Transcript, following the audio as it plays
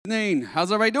evening.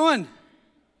 How's everybody doing?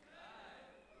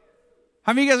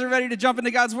 How many of you guys are ready to jump into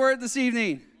God's Word this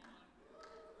evening?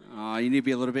 Oh, you need to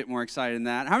be a little bit more excited than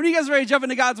that. How many of you guys are ready to jump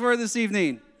into God's Word this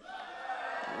evening?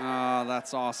 Oh,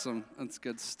 that's awesome. That's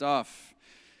good stuff.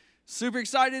 Super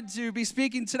excited to be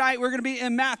speaking tonight. We're going to be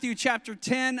in Matthew chapter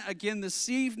 10 again this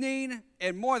evening,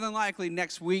 and more than likely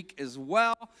next week as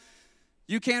well.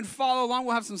 You can follow along.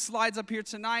 We'll have some slides up here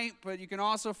tonight, but you can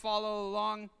also follow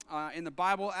along in the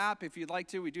Bible app if you'd like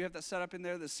to. We do have that set up in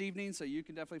there this evening, so you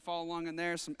can definitely follow along in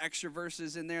there. Some extra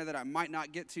verses in there that I might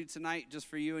not get to tonight just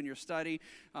for you and your study.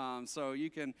 So you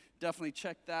can definitely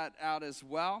check that out as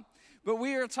well. But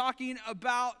we are talking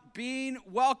about being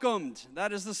welcomed.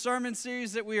 That is the sermon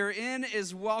series that we are in,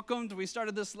 is Welcomed. We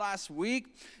started this last week,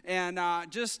 and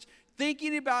just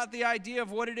thinking about the idea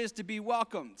of what it is to be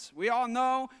welcomed. We all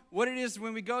know what it is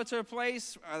when we go to a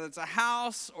place, whether it's a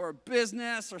house or a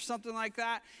business or something like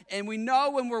that, and we know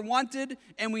when we're wanted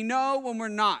and we know when we're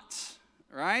not,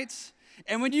 right?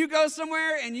 And when you go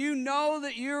somewhere and you know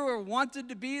that you are wanted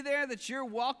to be there, that you're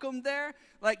welcomed there,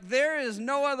 like there is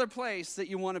no other place that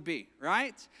you want to be,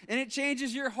 right? And it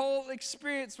changes your whole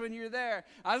experience when you're there.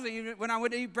 I was thinking when I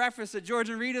went to eat breakfast at George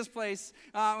and Rita's place,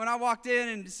 when I walked in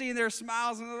and seeing their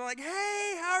smiles and they're like,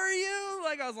 hey, how are you?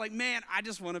 Like I was like, man, I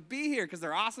just want to be here because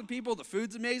they're awesome people. The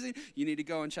food's amazing. You need to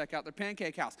go and check out their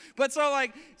pancake house. But I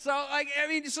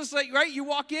mean, it's just like, right? You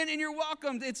walk in and you're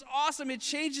welcomed. It's awesome. It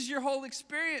changes your whole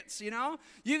experience, you know?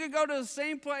 You could go to the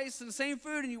same place and the same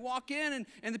food and you walk in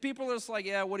and the people are just like,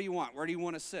 yeah, what do you want? Where do you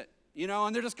want to sit? You know,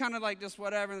 and they're just kind of like just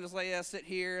whatever, and they're just like, yeah, sit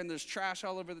here, and there's trash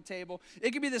all over the table.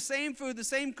 It could be the same food, the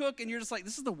same cook, and you're just like,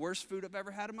 this is the worst food I've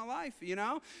ever had in my life, you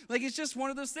know? Like, it's just one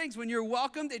of those things. When you're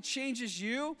welcomed, it changes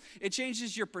you. It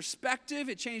changes your perspective.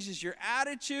 It changes your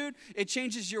attitude. It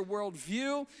changes your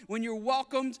worldview when you're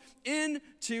welcomed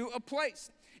into a place.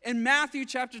 In Matthew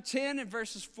chapter 10 and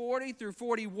verses 40 through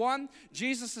 41,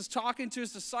 Jesus is talking to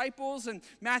his disciples. In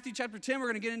Matthew chapter 10, we're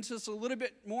going to get into this a little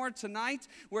bit more tonight,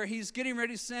 where he's getting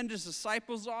ready to send his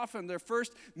disciples off on their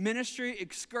first ministry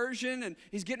excursion, and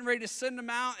he's getting ready to send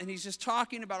them out, and he's just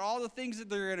talking about all the things that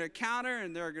they're going to encounter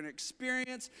and they're going to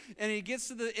experience. And he gets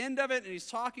to the end of it, and he's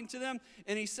talking to them,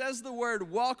 and he says the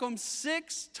word welcome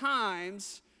 6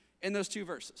 times in those 2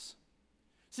 verses.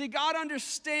 See, God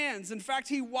understands. In fact,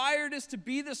 he wired us to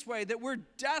be this way, that we're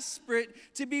desperate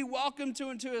to be welcomed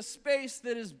into a space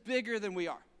that is bigger than we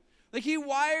are. Like, he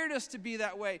wired us to be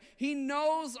that way. He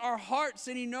knows our hearts,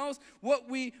 and he knows what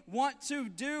we want to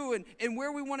do and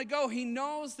where we want to go. He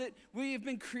knows that we have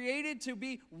been created to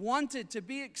be wanted, to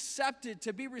be accepted,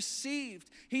 to be received.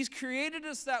 He's created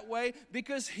us that way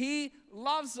because he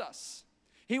loves us.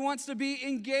 He wants to be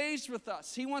engaged with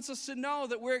us. He wants us to know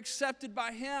that we're accepted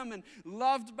by him and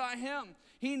loved by him.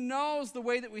 He knows the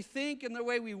way that we think and the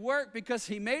way we work because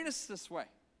he made us this way,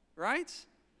 right?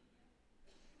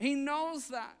 He knows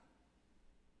that.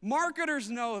 Marketers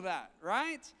know that,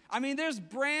 right? I mean, there's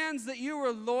brands that you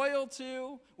are loyal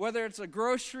to, whether it's a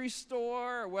grocery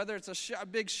store or whether it's a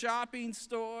big shopping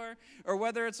store or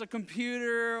whether it's a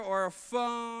computer or a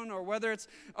phone or whether it's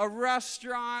a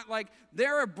restaurant. Like,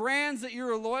 there are brands that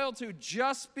you're loyal to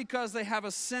just because they have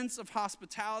a sense of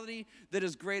hospitality that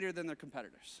is greater than their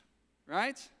competitors,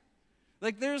 right?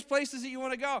 Like, there's places that you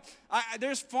want to go.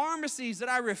 There's pharmacies that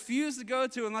I refuse to go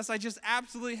to unless I just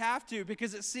absolutely have to,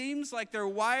 because it seems like they're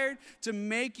wired to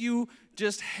make you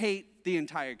just hate the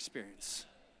entire experience.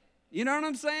 You know what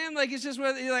I'm saying? Like, it's just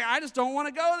whether you're like, I just don't want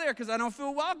to go there because I don't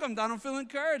feel welcomed. I don't feel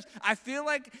encouraged. I feel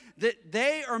like that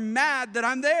they are mad that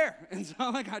I'm there. And so,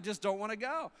 like, I just don't want to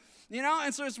go. You know,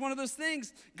 and so it's one of those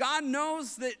things. God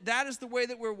knows that that is the way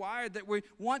that we're wired, that we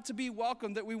want to be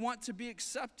welcomed, that we want to be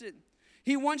accepted.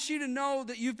 He wants you to know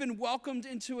that you've been welcomed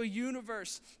into a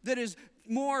universe that is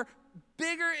more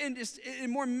bigger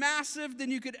and more massive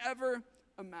than you could ever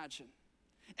imagine.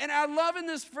 And I love in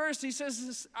this verse, he says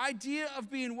this idea of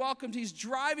being welcomed, he's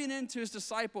driving into his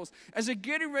disciples as they're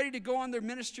getting ready to go on their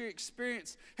ministry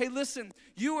experience. Hey, listen,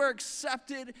 you are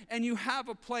accepted and you have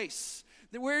a place.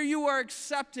 That where you are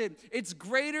accepted, it's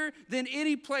greater than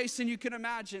any place that you can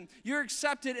imagine. You're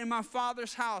accepted in my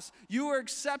Father's house. You are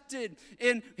accepted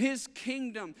in his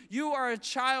kingdom. You are a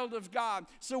child of God.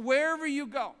 So wherever you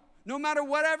go, no matter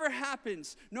whatever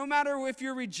happens, no matter if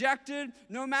you're rejected,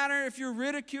 no matter if you're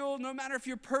ridiculed, no matter if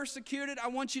you're persecuted, I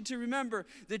want you to remember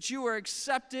that you are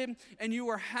accepted and you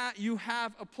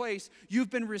have a place. You've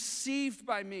been received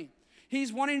by me.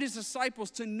 He's wanting his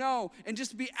disciples to know and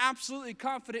just be absolutely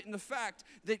confident in the fact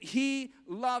that he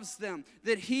loves them,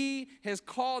 that he has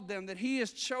called them, that he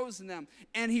has chosen them.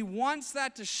 And he wants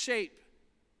that to shape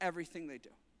everything they do.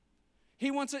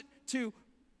 He wants it to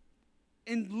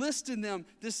enlist in them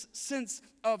this sense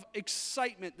of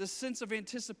excitement, this sense of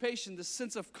anticipation, this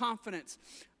sense of confidence.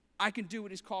 I can do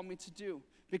what he's called me to do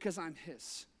because I'm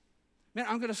his. Man,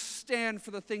 I'm going to stand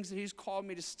for the things that he's called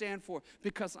me to stand for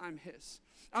because I'm his.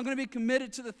 I'm going to be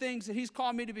committed to the things that he's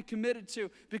called me to be committed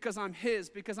to because I'm his,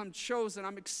 because I'm chosen,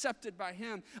 I'm accepted by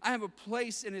him. I have a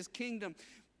place in his kingdom.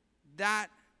 That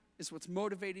is what's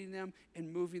motivating them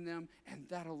and moving them, and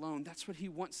that alone, that's what he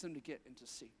wants them to get and to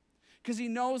see. Because he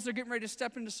knows they're getting ready to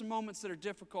step into some moments that are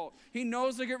difficult. He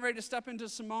knows they're getting ready to step into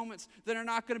some moments that are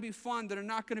not going to be fun, that are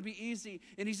not going to be easy.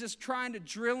 And he's just trying to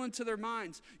drill into their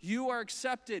minds. You are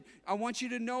accepted. I want you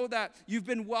to know that. You've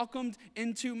been welcomed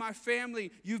into my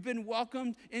family. You've been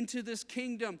welcomed into this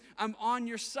kingdom. I'm on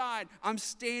your side. I'm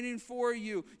standing for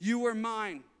you. You are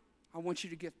mine. I want you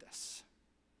to get this.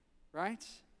 Right?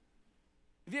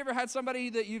 Have you ever had somebody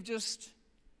that you've just,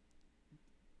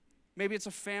 maybe it's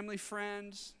a family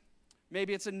friend,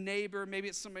 maybe it's a neighbor, maybe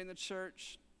it's somebody in the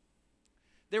church.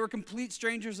 They were complete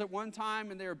strangers at one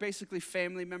time, and they are basically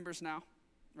family members now,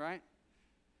 right?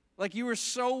 Like you were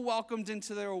so welcomed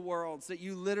into their worlds that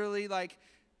you literally, like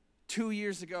 2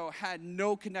 years ago, had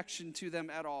no connection to them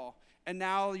at all. And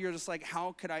now you're just like,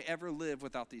 how could I ever live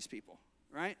without these people,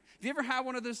 right? Have you ever had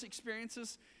one of those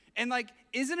experiences? And like,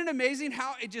 isn't it amazing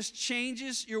how it just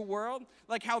changes your world?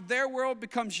 Like how their world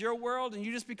becomes your world, and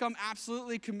you just become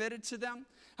absolutely committed to them.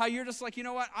 How you're just like, you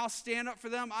know what, I'll stand up for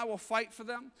them. I will fight for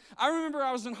them. I remember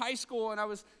I was in high school, and I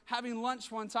was having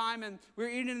lunch one time, and we were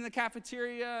eating in the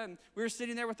cafeteria, and we were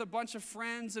sitting there with a bunch of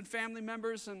friends and family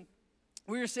members, and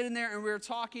we were sitting there, and we were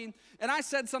talking, and I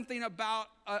said something about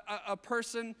a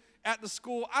person at the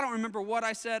school. I don't remember what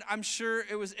I said. I'm sure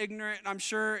it was ignorant. I'm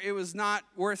sure it was not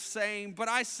worth saying, but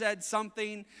I said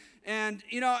something, and,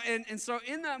 you know, and so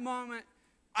in that moment,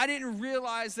 I didn't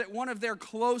realize that one of their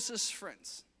closest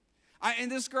friends,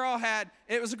 and this girl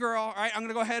it was a girl, all right? I'm going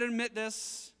to go ahead and admit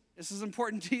this. This is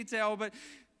important detail, but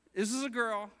this is a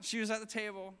girl. She was at the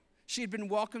table. She had been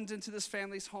welcomed into this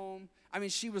family's home. I mean,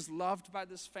 she was loved by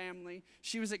this family.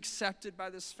 She was accepted by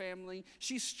this family.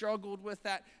 She struggled with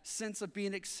that sense of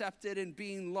being accepted and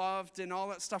being loved and all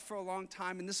that stuff for a long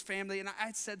time in this family. And I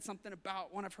had said something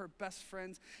about one of her best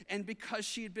friends. And because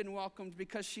she had been welcomed,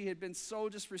 because she had been so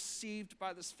just received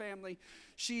by this family,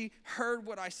 she heard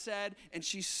what I said, and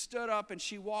she stood up and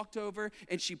she walked over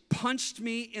and she punched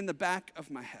me in the back of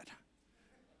my head.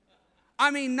 I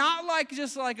mean, not like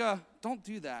just like don't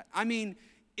do that. I mean,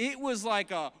 it was like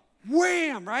a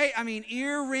wham, right? I mean,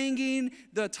 ear ringing.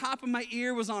 The top of my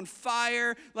ear was on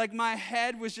fire. Like my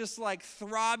head was just like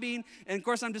throbbing. And of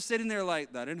course, I'm just sitting there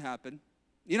like, that didn't happen.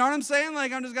 You know what I'm saying?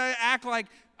 Like, I'm just going to act like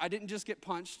I didn't just get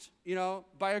punched, you know,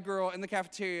 by a girl in the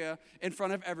cafeteria in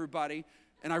front of everybody.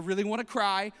 And I really want to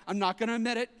cry. I'm not going to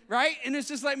admit it, right? And it's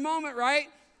just like moment, right?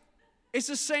 It's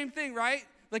the same thing, right?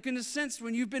 Like in a sense,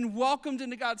 when you've been welcomed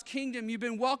into God's kingdom, you've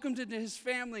been welcomed into his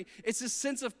family, it's a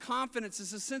sense of confidence,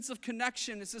 it's a sense of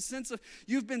connection, it's a sense of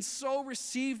you've been so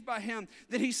received by him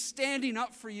that he's standing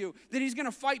up for you, that he's going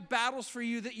to fight battles for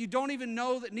you that you don't even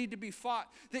know that need to be fought,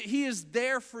 that he is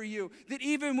there for you, that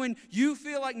even when you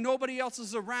feel like nobody else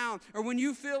is around, or when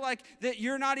you feel like that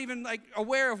you're not even like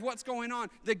aware of what's going on,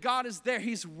 that God is there.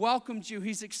 He's welcomed you,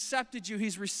 he's accepted you,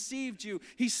 he's received you,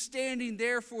 he's standing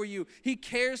there for you, he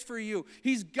cares for you,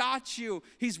 he's got you.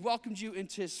 He's welcomed you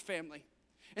into his family.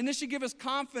 And this should give us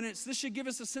confidence. This should give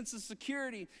us a sense of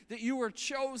security that you are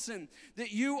chosen,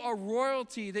 that you are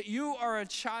royalty, that you are a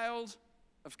child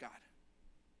of God.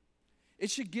 It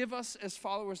should give us as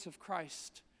followers of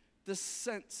Christ the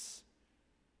sense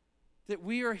that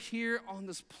we are here on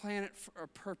this planet for a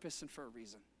purpose and for a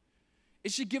reason.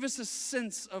 It should give us a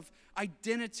sense of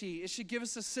identity. It should give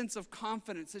us a sense of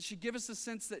confidence. It should give us a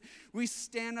sense that we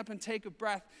stand up and take a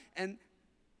breath and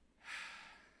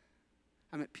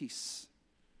I'm at peace.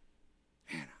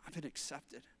 Man, I've been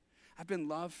accepted. I've been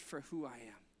loved for who I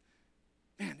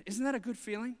am. Man, isn't that a good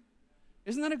feeling?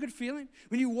 Isn't that a good feeling?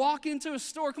 When you walk into a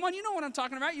store, come on, you know what I'm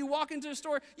talking about. You walk into a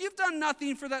store, you've done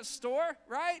nothing for that store,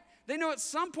 right? They know at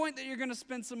some point that you're going to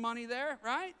spend some money there,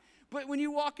 right? But when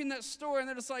you walk in that store and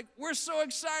they're just like, we're so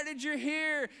excited you're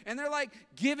here. And they're like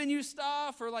giving you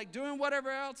stuff or like doing whatever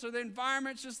else, or the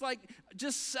environment's just like,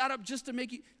 just set up just to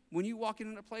make you, when you walk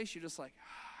into a place, you're just like,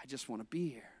 I just want to be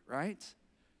here, right?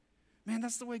 Man,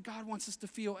 that's the way God wants us to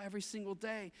feel every single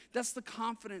day. That's the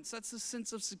confidence. That's the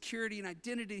sense of security and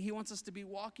identity he wants us to be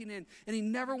walking in. And he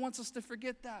never wants us to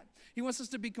forget that. He wants us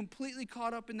to be completely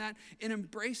caught up in that and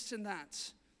embraced in that.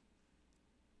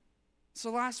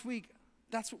 So last week,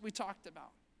 that's what we talked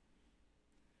about.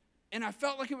 And I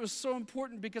felt like it was so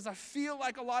important because I feel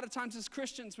like a lot of times as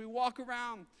Christians, we walk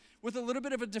around with a little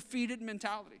bit of a defeated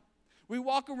mentality. We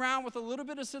walk around with a little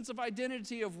bit of sense of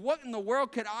identity of what in the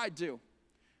world could I do?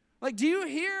 Like, do you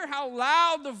hear how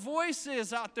loud the voice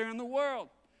is out there in the world?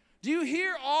 Do you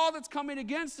hear all that's coming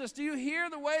against us? Do you hear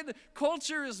the way the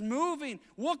culture is moving?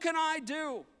 What can I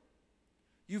do?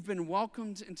 You've been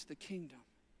welcomed into the kingdom.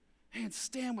 And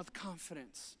stand with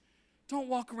confidence. Don't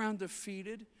walk around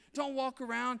defeated. Don't walk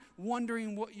around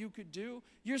wondering what you could do.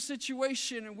 Your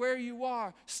situation and where you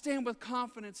are, stand with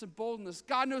confidence and boldness.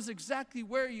 God knows exactly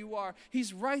where you are.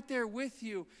 He's right there with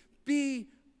you. Be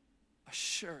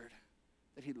assured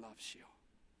that he loves you.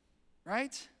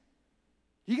 Right?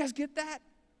 You guys get that?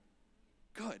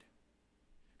 Good.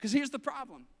 Because here's the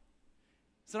problem.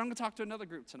 So I'm going to talk to another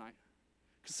group tonight.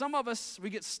 Because some of us, we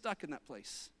get stuck in that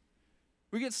place.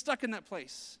 We get stuck in that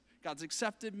place. God's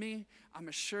accepted me. I'm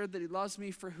assured that he loves me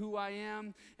for who I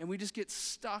am. And we just get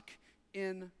stuck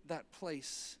in that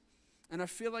place. And I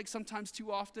feel like sometimes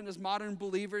too often as modern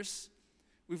believers,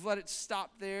 we've let it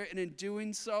stop there. And in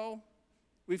doing so,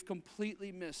 we've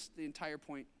completely missed the entire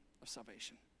point of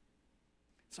salvation.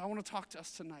 So I want to talk to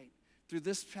us tonight through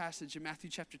this passage in Matthew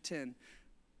chapter 10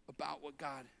 about what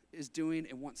God is doing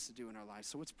and wants to do in our lives.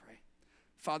 So let's pray.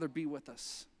 Father, be with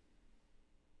us.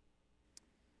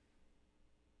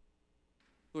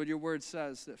 Lord, your word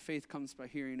says that faith comes by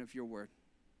hearing of your word.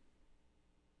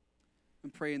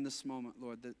 And pray in this moment,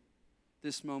 Lord, that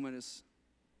this moment is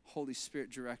Holy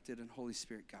Spirit directed and Holy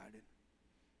Spirit guided.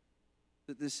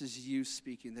 That this is you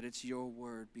speaking, that it's your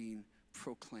word being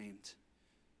proclaimed.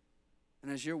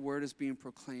 And as your word is being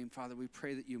proclaimed, Father, we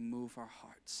pray that you move our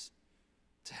hearts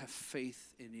to have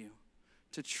faith in you,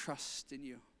 to trust in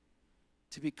you,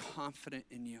 to be confident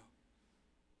in you,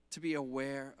 to be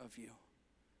aware of you.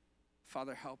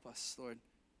 Father, help us, Lord,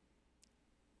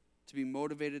 to be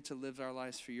motivated to live our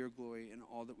lives for your glory in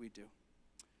all that we do.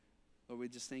 Lord, we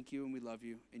just thank you and we love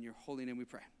you. In your holy name we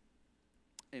pray.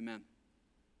 Amen.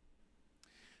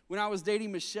 When I was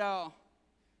dating Michelle,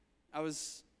 I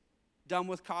was done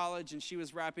with college and she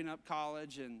was wrapping up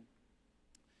college, and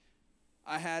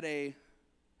I had a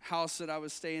house that I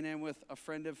was staying in with a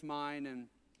friend of mine, and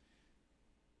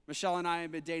Michelle and I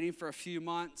had been dating for a few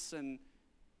months, and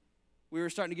we were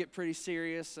starting to get pretty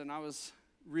serious, and I was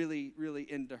really, really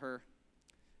into her.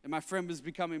 And my friend was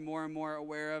becoming more and more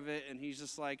aware of it, and he's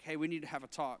just like, hey, we need to have a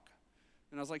talk.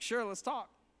 And I was like, sure, let's talk.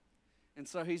 And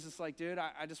so he's just like, dude,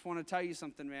 I just want to tell you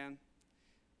something, man.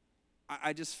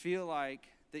 I just feel like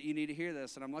that you need to hear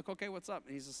this. And I'm like, okay, what's up?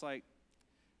 And he's just like,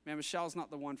 man, Michelle's not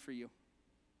the one for you.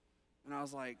 And I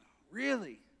was like,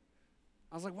 really?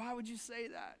 I was like, why would you say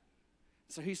that?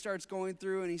 So he starts going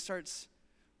through and he starts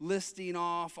listing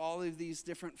off all of these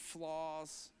different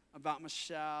flaws about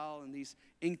Michelle and these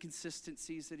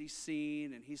inconsistencies that he's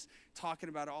seen. And he's talking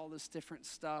about all this different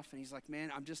stuff. And he's like,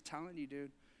 man, I'm just telling you,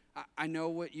 dude. I know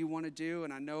what you want to do,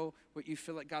 and I know what you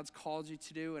feel like God's called you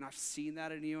to do, and I've seen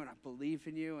that in you, and I believe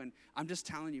in you, and I'm just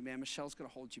telling you, man, Michelle's going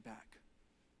to hold you back.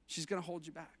 She's going to hold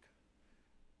you back.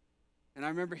 And I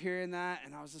remember hearing that,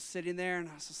 and I was just sitting there, and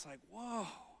I was just like, whoa,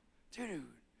 dude.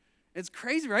 It's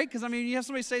crazy, right? Because, I mean, you have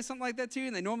somebody say something like that to you,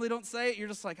 and they normally don't say it. You're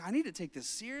just like, I need to take this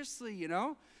seriously, you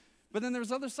know? But then there was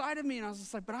the other side of me, and I was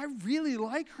just like, but I really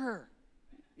like her,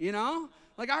 you know?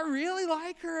 Like, I really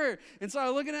like her. And so I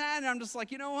look at that, and I'm just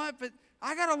like, you know what? But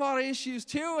I got a lot of issues,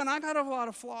 too, and I got a lot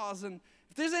of flaws. And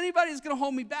if there's anybody that's going to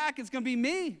hold me back, it's going to be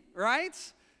me, right?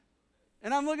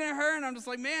 And I'm looking at her, and I'm just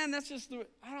like, man, that's just,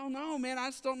 I don't know, man. I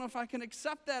just don't know if I can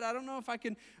accept that. I don't know if I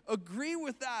can agree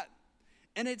with that.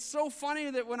 And it's so funny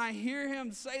that when I hear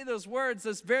him say those words,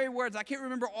 those very words, I can't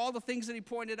remember all the things that he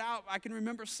pointed out. I can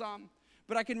remember some.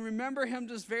 But I can remember him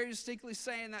just very distinctly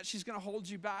saying that she's going to hold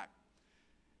you back.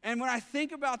 And when I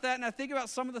think about that, and I think about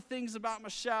some of the things about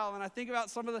Michelle, and I think about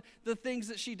some of the things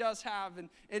that she does have,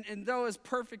 and though as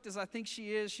perfect as I think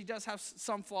she is, she does have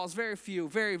some flaws, very few,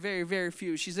 very, very, very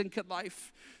few. She's in good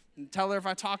life. And tell her if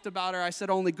I talked about her, I said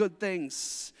only good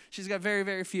things. She's got very,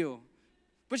 very few.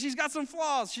 But she's got some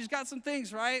flaws. She's got some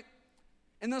things, right?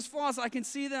 And those flaws, I can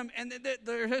see them, and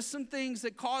there's some things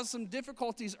that cause some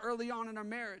difficulties early on in our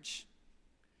marriage.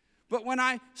 But when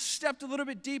I stepped a little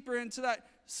bit deeper into that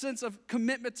sense of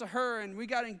commitment to her and we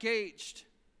got engaged,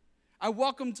 I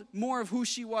welcomed more of who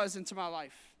she was into my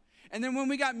life. And then when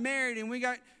we got married and we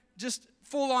got just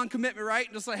full-on commitment,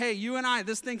 right? Just like, hey, you and I,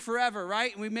 this thing forever,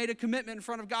 right? And we made a commitment in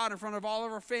front of God, in front of all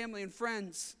of our family and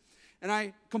friends. And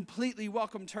I completely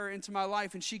welcomed her into my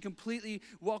life, and she completely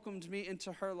welcomed me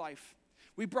into her life.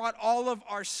 We brought all of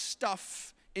our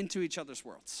stuff into each other's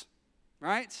worlds,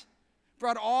 right?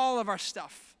 Brought all of our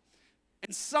stuff.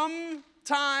 And some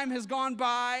time has gone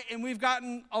by, and we've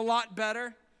gotten a lot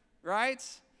better, right?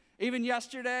 Even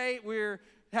yesterday, we were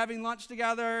having lunch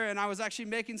together, and I was actually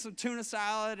making some tuna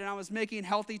salad, and I was making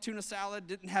healthy tuna salad.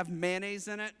 Didn't have mayonnaise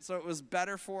in it, so it was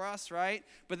better for us, right?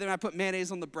 But then I put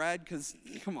mayonnaise on the bread because,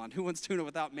 come on, who wants tuna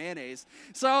without mayonnaise?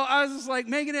 So I was just like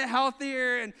making it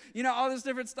healthier and, all this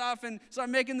different stuff. And so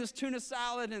I'm making this tuna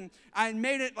salad, and I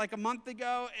made it like a month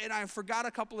ago, and I forgot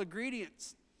a couple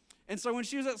ingredients. And so when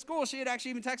she was at school, she had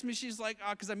actually even texted me. She's like,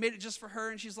 because I made it just for her.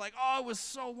 And she's like, oh, it was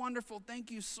so wonderful. Thank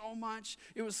you so much.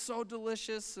 It was so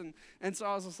delicious. And so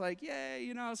I was just like,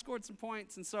 yay, I scored some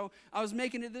points. And so I was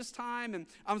making it this time. And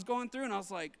I was going through, and I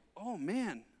was like, oh,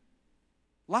 man.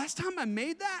 Last time I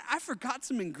made that, I forgot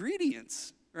some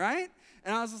ingredients, right?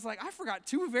 And I was just like, I forgot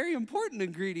 2 very important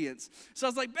ingredients. So I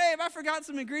was like, babe, I forgot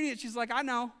some ingredients. She's like, I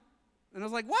know. And I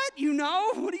was like, what? You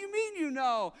know? What do you mean you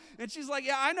know? And she's like,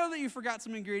 yeah, I know that you forgot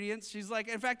some ingredients. She's like,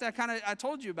 in fact, I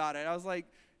told you about it. I was like,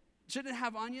 shouldn't it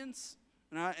have onions?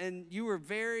 And you were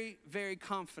very, very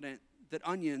confident that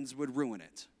onions would ruin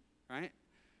it, right?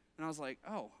 And I was like,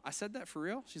 oh, I said that for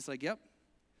real? She's like, yep.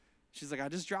 She's like, I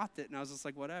just dropped it. And I was just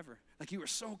like, whatever. Like, you were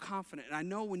so confident. And I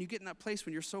know when you get in that place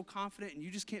when you're so confident and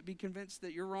you just can't be convinced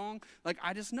that you're wrong, like,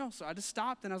 I just know. So I just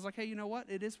stopped, and I was like, hey, you know what?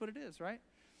 It is what it is, right?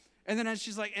 And then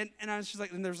she's like, she's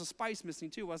like, and there's a spice missing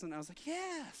too, wasn't it? I was like,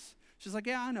 yes. She's like,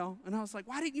 yeah, I know. And I was like,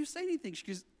 why didn't you say anything? She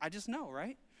goes, I just know,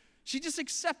 right? She just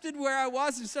accepted where I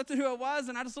was, accepted who I was,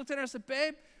 and I just looked at her and I said,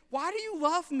 babe, why do you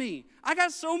love me? I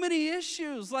got so many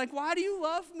issues. Like, why do you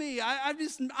love me?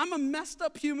 I'm a messed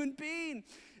up human being.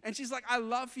 And she's like, I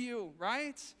love you,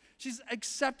 right? She's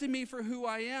accepted me for who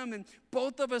I am. And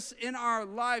both of us in our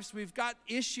lives, we've got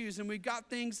issues and we've got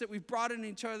things that we've brought into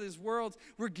each other's worlds.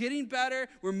 We're getting better.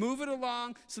 We're moving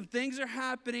along. Some things are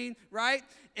happening, right?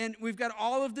 And we've got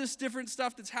all of this different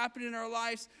stuff that's happening in our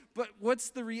lives. But what's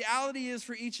the reality is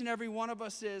for each and every one of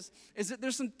us is that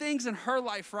there's some things in her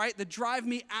life, right, that drive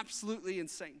me absolutely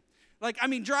insane.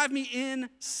 Drive me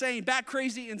insane, bat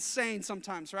crazy insane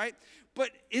sometimes, right?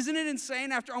 But isn't it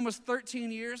insane after almost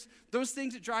 13 years, those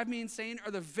things that drive me insane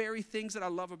are the very things that I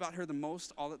love about her the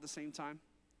most all at the same time?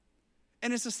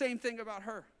 And it's the same thing about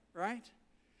her, right?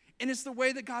 And it's the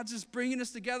way that God's just bringing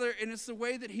us together, and it's the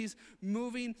way that he's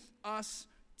moving us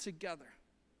together.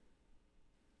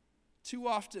 Too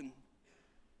often,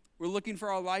 we're looking for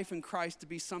our life in Christ to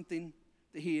be something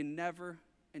that he never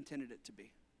intended it to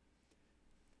be.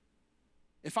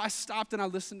 If I stopped and I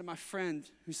listened to my friend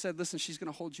who said, listen, she's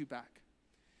going to hold you back,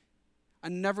 I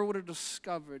never would have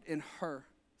discovered in her,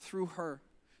 through her,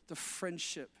 the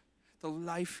friendship, the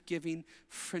life-giving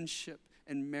friendship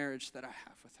and marriage that I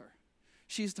have with her.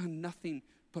 She's done nothing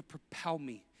but propel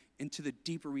me into the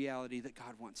deeper reality that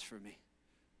God wants for me.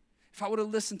 If I would have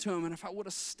listened to him, and if I would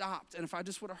have stopped, and if I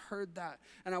just would have heard that,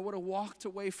 and I would have walked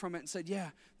away from it and said, yeah,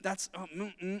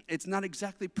 it's not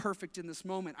exactly perfect in this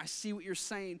moment. I see what you're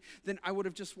saying. Then I would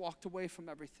have just walked away from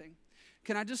everything.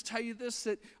 Can I just tell you this,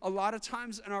 that a lot of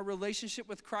times in our relationship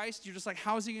with Christ, you're just like,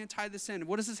 how is he going to tie this in?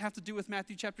 What does this have to do with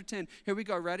Matthew chapter 10? Here we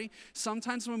go, ready?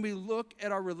 Sometimes when we look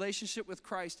at our relationship with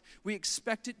Christ, we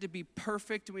expect it to be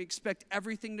perfect, and we expect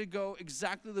everything to go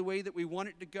exactly the way that we want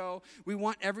it to go. We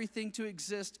want everything to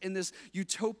exist in this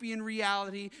utopian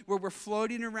reality where we're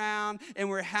floating around and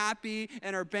we're happy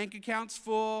and our bank account's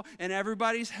full and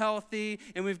everybody's healthy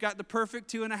and we've got the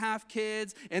perfect 2.5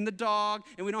 kids and the dog,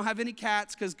 and we don't have any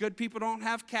cats because good people don't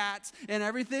have cats, and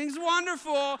everything's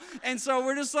wonderful. And so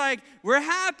we're just like, we're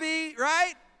happy,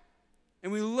 right?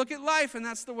 And we look at life, and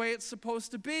that's the way it's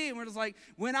supposed to be. And we're just like,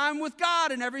 when I'm with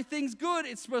God and everything's good,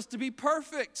 it's supposed to be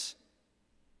perfect.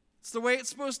 It's the way it's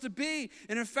supposed to be.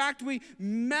 And in fact, we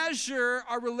measure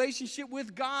our relationship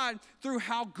with God through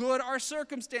how good our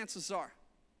circumstances are.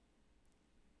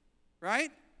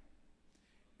 Right?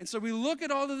 And so we look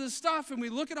at all of this stuff, and we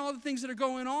look at all the things that are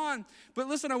going on. But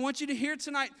listen, I want you to hear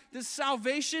tonight that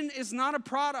salvation is not a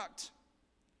product.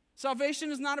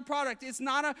 Salvation is not a product. It's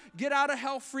not a get out of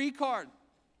hell free card,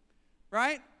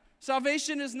 right?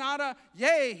 Salvation is not a,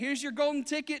 yay, here's your golden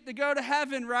ticket to go to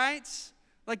heaven, right?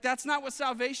 Like, that's not what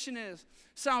salvation is.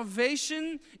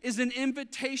 Salvation is an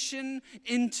invitation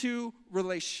into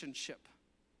relationship.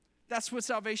 That's what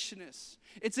salvation is.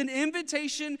 It's an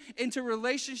invitation into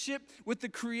relationship with the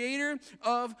creator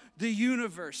of the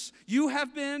universe. You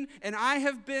have been, and I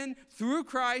have been, through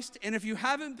Christ, and if you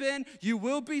haven't been, you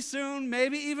will be soon,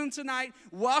 maybe even tonight,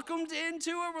 welcomed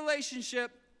into a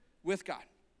relationship with God.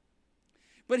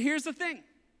 But here's the thing.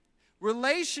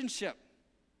 Relationship,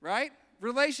 right?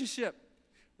 Relationship.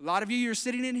 A lot of you, you're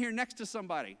sitting in here next to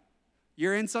somebody.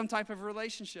 You're in some type of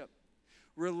relationship.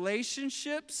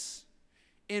 Relationships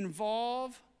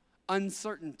involve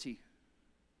uncertainty.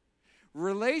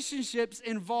 Relationships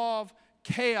involve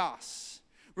chaos.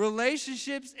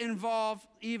 Relationships involve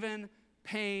even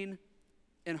pain,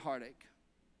 and heartache.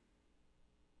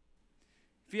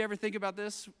 If you ever think about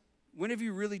this, when have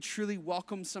you really truly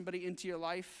welcomed somebody into your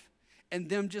life and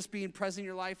them just being present in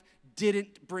your life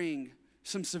didn't bring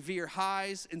some severe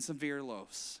highs and severe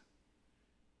lows?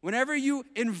 Whenever you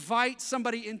invite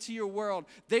somebody into your world,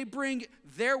 they bring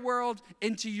their world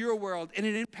into your world, and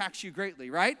it impacts you greatly,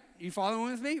 right? You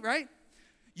following with me, right?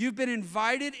 You've been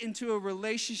invited into a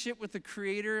relationship with the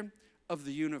creator of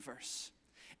the universe.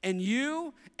 And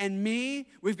you and me,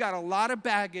 we've got a lot of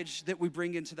baggage that we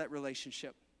bring into that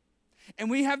relationship.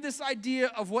 And we have this idea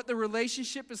of what the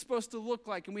relationship is supposed to look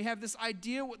like. And we have this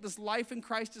idea what this life in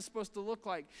Christ is supposed to look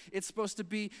like. It's supposed to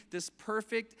be this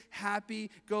perfect, happy,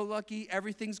 go lucky,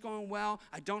 everything's going well.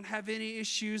 I don't have any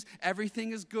issues.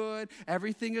 Everything is good.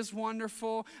 Everything is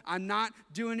wonderful. I'm not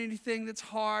doing anything that's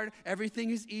hard.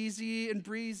 Everything is easy and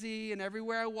breezy. And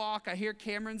everywhere I walk, I hear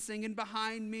Cameron singing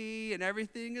behind me. And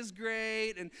everything is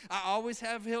great. And I always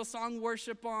have Hillsong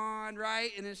worship on, right?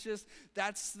 And it's just,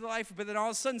 that's the life. But then all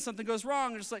of a sudden, something goes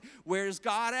wrong. It's like, where's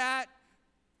God at?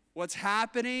 What's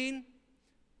happening?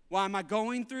 Why am I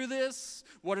going through this?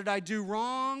 What did I do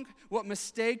wrong? What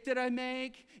mistake did I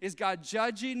make? Is God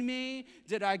judging me?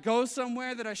 Did I go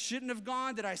somewhere that I shouldn't have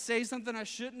gone? Did I say something I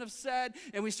shouldn't have said?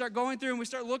 And we start going through and we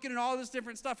start looking at all this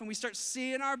different stuff and we start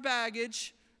seeing our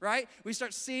baggage, right? We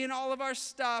start seeing all of our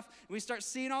stuff and we start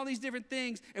seeing all these different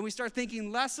things and we start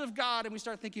thinking less of God and we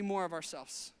start thinking more of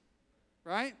ourselves,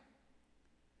 right?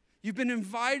 You've been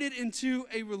invited into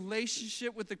a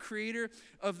relationship with the creator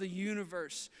of the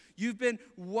universe. You've been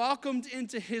welcomed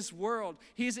into his world.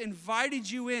 He's invited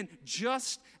you in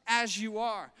just as you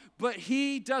are. But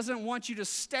he doesn't want you to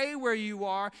stay where you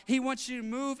are. He wants you to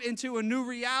move into a new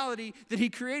reality that he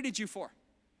created you for.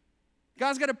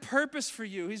 God's got a purpose for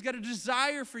you. He's got a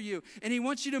desire for you. And he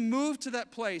wants you to move to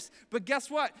that place. But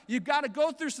guess what? You've got to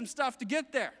go through some stuff to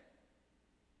get there.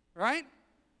 Right?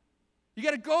 You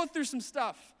got to go through some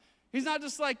stuff. He's not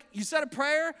just like, you said a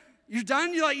prayer, you're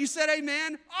done, you said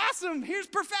amen, awesome, here's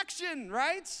perfection,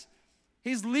 right?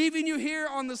 He's leaving you here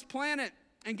on this planet.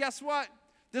 And guess what?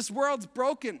 This world's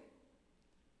broken.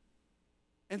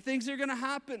 And things are going to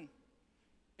happen.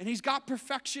 And he's got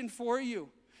perfection for you.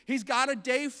 He's got a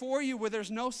day for you where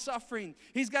there's no suffering.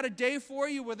 He's got a day for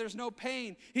you where there's no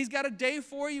pain. He's got a day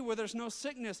for you where there's no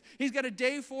sickness. He's got a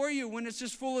day for you when it's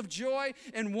just full of joy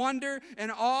and wonder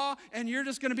and awe, and you're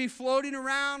just going to be floating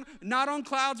around, not on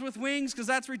clouds with wings because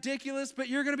that's ridiculous, but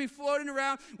you're going to be floating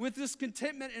around with this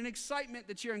contentment and excitement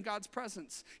that you're in God's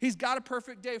presence. He's got a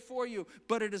perfect day for you,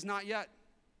 but it is not yet.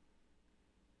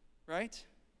 Right?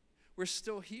 We're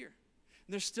still here.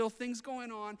 There's still things going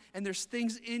on, and there's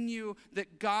things in you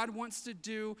that God wants to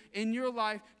do in your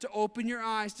life to open your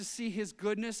eyes to see his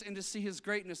goodness and to see his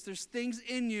greatness. There's things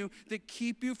in you that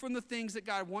keep you from the things that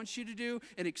God wants you to do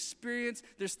and experience.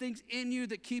 There's things in you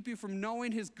that keep you from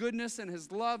knowing his goodness and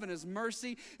his love and his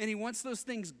mercy, and he wants those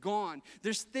things gone.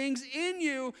 There's things in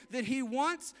you that he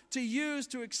wants to use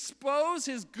to expose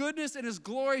his goodness and his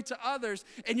glory to others,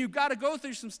 and you've got to go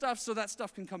through some stuff so that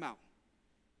stuff can come out.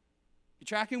 You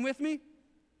tracking with me?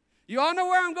 You all know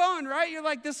where I'm going, right? You're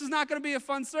like, this is not going to be a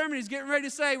fun sermon. He's getting ready to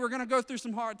say we're going to go through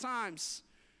some hard times.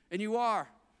 And you are.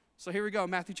 So here we go,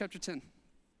 Matthew chapter 10,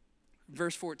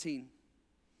 verse 14.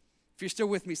 If you're still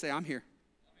with me, say, I'm here.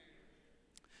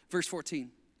 Verse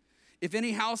 14. If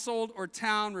any household or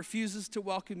town refuses to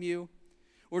welcome you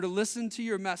or to listen to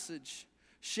your message,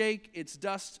 shake its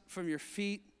dust from your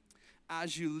feet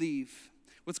as you leave.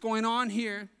 What's going on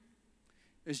here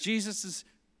is Jesus is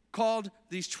called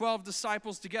these 12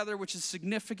 disciples together, which is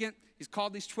significant. He's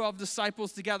called these 12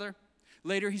 disciples together.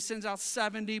 Later, he sends out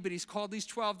 70, but he's called these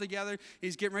 12 together.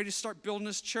 He's getting ready to start building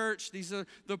his church. These are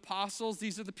the apostles.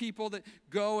 These are the people that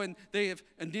go and they have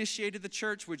initiated the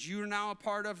church, which you are now a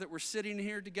part of, that we're sitting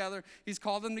here together. He's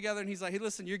called them together, and he's like, hey,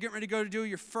 listen, you're getting ready to go to do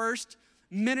your first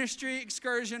ministry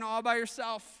excursion all by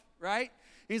yourself, right?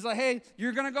 He's like, hey,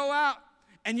 you're going to go out,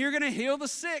 and you're going to heal the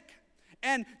sick.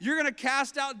 And you're going to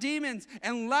cast out demons,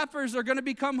 and lepers are going to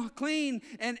become clean,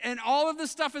 and all of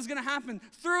this stuff is going to happen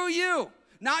through you.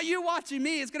 Not you watching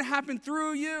me. It's going to happen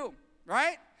through you,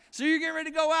 right? So you're getting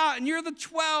ready to go out, and you're the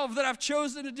 12 that I've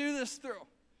chosen to do this through,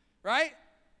 right?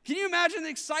 Can you imagine the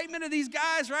excitement of these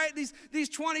guys, right? These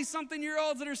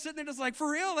 20-something-year-olds that are sitting there just like,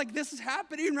 for real, like this is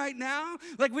happening right now?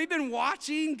 Like we've been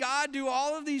watching God do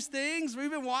all of these things. We've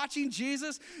been watching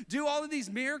Jesus do all of these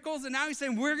miracles, and now he's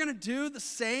saying we're going to do the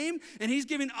same, and he's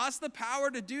giving us the power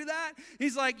to do that.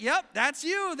 He's like, yep, that's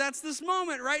you. That's this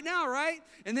moment right now, right?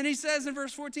 And then he says in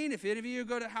verse 14, if any of you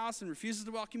go to a house and refuses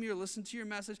to welcome you or listen to your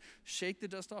message, shake the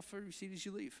dust off your seat as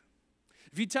you leave.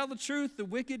 If you tell the truth,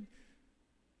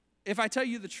 if I tell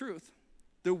you the truth,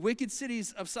 the wicked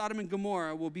cities of Sodom and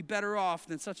Gomorrah will be better off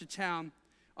than such a town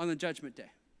on the judgment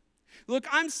day. Look,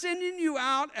 I'm sending you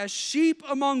out as sheep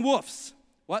among wolves.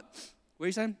 What? What are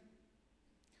you saying?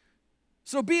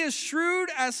 So be as shrewd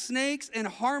as snakes and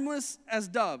harmless as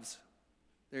doves.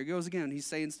 There he goes again. He's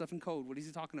saying stuff in code. What is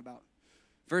he talking about?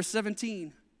 Verse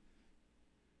 17.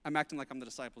 I'm acting like I'm the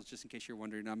disciples, just in case you're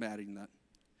wondering. I'm adding that.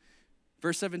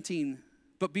 Verse 17.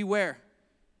 But beware,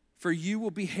 for you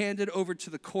will be handed over to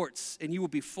the courts, and you will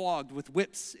be flogged with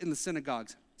whips in the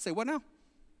synagogues. Say, what now?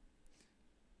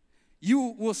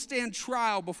 You will stand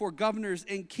trial before governors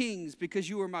and kings because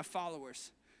you are my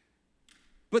followers.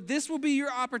 But this will be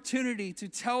your opportunity to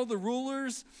tell the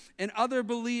rulers and other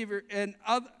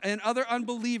other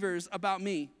unbelievers about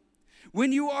me.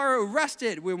 When you are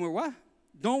arrested, when we're what?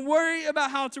 Don't worry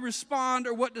about how to respond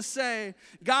or what to say.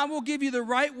 God will give you the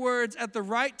right words at the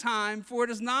right time, for it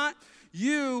is not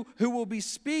you who will be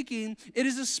speaking. It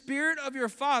is the Spirit of your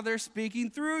Father speaking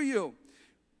through you.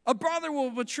 A brother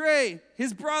will betray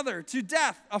his brother to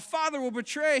death. A father will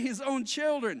betray his own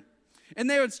children. And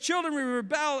their children will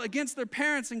rebel against their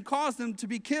parents and cause them to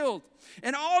be killed.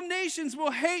 And all nations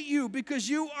will hate you because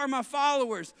you are my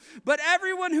followers. But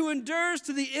everyone who endures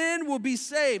to the end will be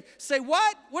saved. Say,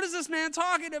 what? What is this man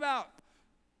talking about?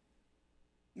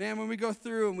 Man, when we go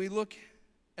through and we look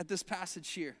at this passage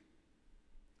here,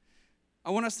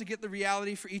 I want us to get the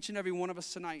reality for each and every one of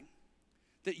us tonight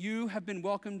that you have been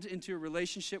welcomed into a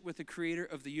relationship with the creator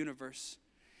of the universe.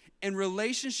 And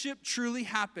relationship truly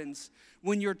happens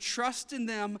when your trust in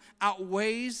them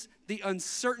outweighs the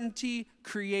uncertainty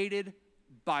created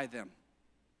by them.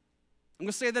 I'm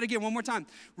going to say that again one more time.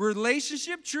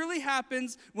 Relationship truly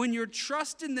happens when your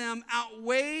trust in them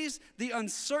outweighs the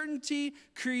uncertainty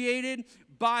created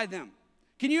by them.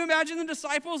 Can you imagine the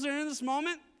disciples are in this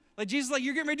moment? Like Jesus, like,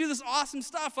 you're getting ready to do this awesome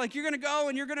stuff. Like, you're going to go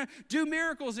and you're going to do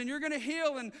miracles and you're going to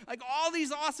heal and like all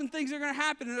these awesome things are going to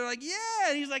happen. And they're like, yeah.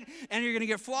 And he's like, and you're going to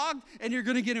get flogged and you're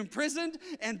going to get imprisoned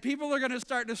and people are going to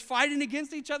start just fighting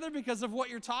against each other because of what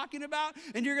you're talking about.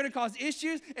 And you're going to cause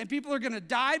issues and people are going to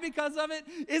die because of it.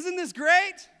 Isn't this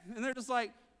great? And they're just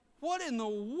like, what in the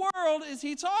world is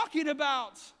he talking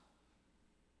about?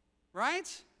 Right?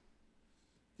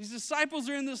 These disciples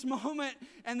are in this moment,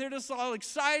 and they're just all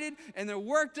excited, and they're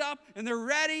worked up, and they're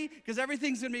ready, because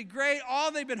everything's going to be great.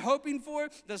 All they've been hoping for,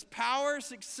 this power,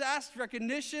 success,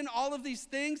 recognition, all of these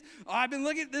things. Oh, I've been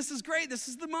looking, this is great, this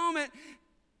is the moment.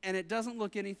 And it doesn't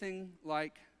look anything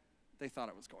like they thought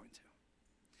it was going to.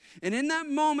 And in that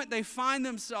moment, they find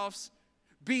themselves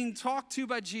being talked to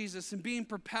by Jesus and being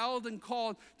propelled and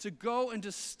called to go and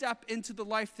to step into the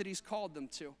life that he's called them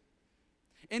to.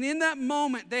 And in that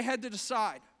moment, they had to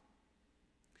decide.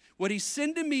 What he's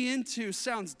sending me into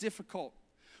sounds difficult.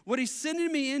 What he's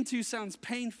sending me into sounds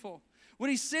painful.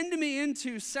 What he's sending me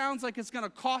into sounds like it's going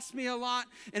to cost me a lot,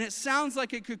 and it sounds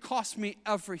like it could cost me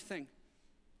everything.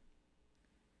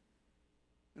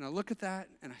 And I look at that,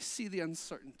 and I see the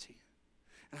uncertainty,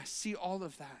 and I see all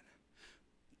of that.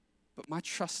 But my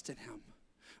trust in him,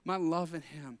 my love in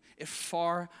him, it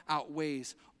far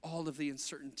outweighs all of the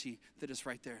uncertainty that is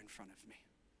right there in front of me.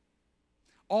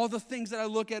 All the things that I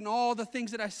look at and all the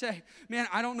things that I say, man,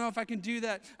 I don't know if I can do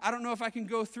that. I don't know if I can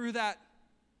go through that.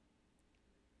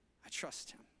 I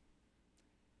trust him.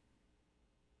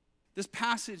 This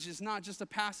passage is not just a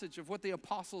passage of what the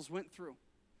apostles went through.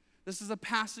 This is a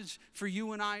passage for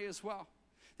you and I as well.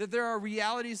 That there are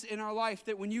realities in our life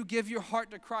that when you give your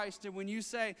heart to Christ and when you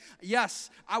say,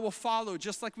 yes, I will follow,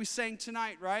 just like we sang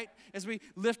tonight, right? As we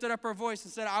lifted up our voice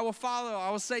and said, I will follow, I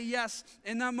will say yes.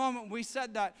 In that moment we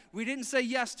said that, we didn't say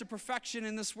yes to perfection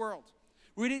in this world.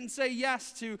 We didn't say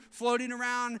yes to floating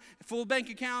around full bank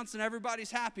accounts and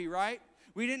everybody's happy, right?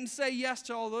 We didn't say yes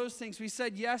to all those things. We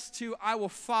said yes to, I will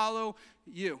follow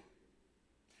you.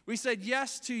 We said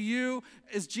yes to you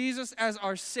as Jesus as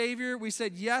our Savior. We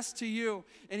said yes to you.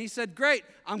 And he said, great,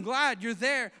 I'm glad you're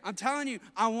there. I'm telling you,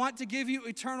 I want to give you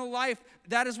eternal life.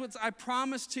 That is what I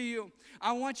promised to you.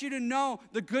 I want you to know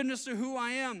the goodness of who I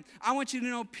am. I want you to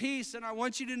know peace, and I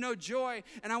want you to know joy,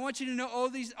 and I want you to know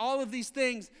all of these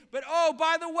things. But oh,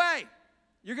 by the way,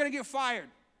 you're going to get fired.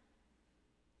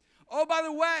 Oh, by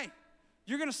the way,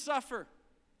 you're going to suffer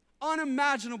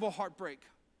unimaginable heartbreak.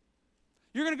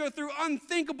 You're going to go through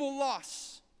unthinkable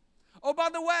loss. Oh, by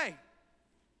the way.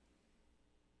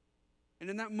 And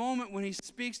in that moment when he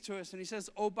speaks to us and he says,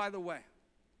 oh, by the way.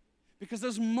 Because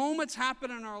those moments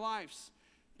happen in our lives.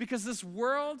 Because this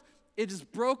world, it is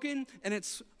broken and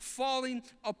it's falling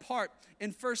apart.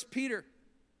 In 1 Peter,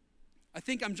 I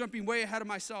think I'm jumping way ahead of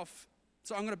myself.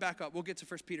 So I'm going to back up. We'll get to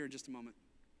 1 Peter in just a moment.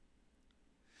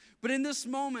 But in this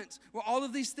moment where all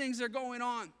of these things are going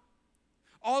on,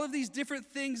 All of these different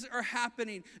things are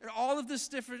happening, and all of this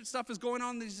different stuff is going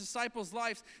on in these disciples'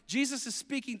 lives. Jesus is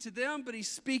speaking to them, but he's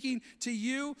speaking to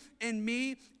you and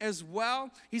me as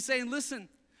well. He's saying, listen,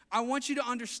 I want you to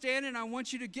understand and I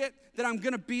want you to get that I'm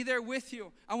going to be there with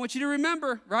you. I want you to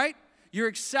remember, right? You're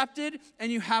accepted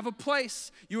and you have a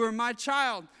place. You are my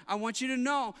child. I want you to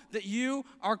know that you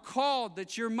are called,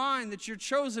 that you're mine, that you're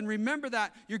chosen. Remember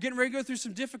that. You're getting ready to go through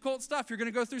some difficult stuff. You're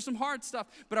going to go through some hard stuff.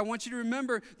 But I want you to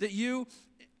remember that you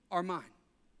are mine.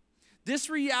 This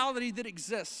reality that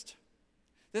exists,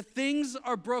 that things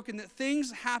are broken, that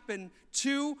things happen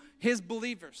to his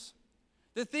believers,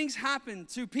 that things happen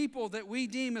to people that we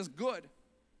deem as good.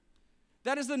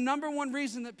 That is the number one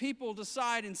reason that people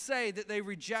decide and say that they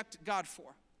reject God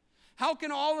for. How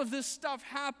can all of this stuff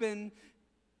happen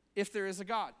if there is a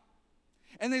God?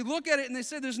 And they look at it and they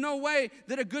say there's no way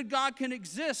that a good God can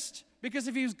exist, because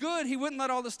if he was good, he wouldn't let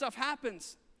all this stuff happen,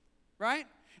 right?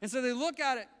 And so they look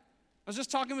at it. I was just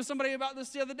talking with somebody about this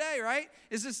the other day, right?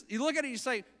 You look at it and you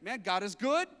say, man, God is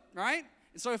good, right?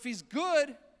 And so if he's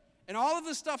good and all of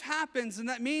this stuff happens, and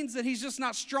that means that he's just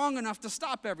not strong enough to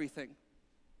stop everything.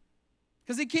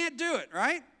 Because he can't do it,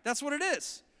 right? That's what it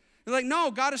is. You're like,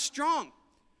 no, God is strong.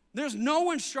 There's no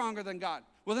one stronger than God.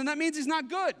 Well, then that means he's not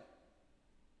good.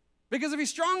 Because if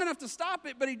he's strong enough to stop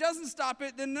it, but he doesn't stop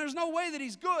it, then there's no way that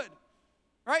he's good,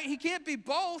 right? He can't be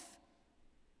both,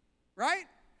 right?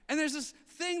 And there's this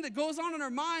thing that goes on in our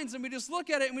minds, and we just look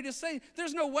at it and we just say,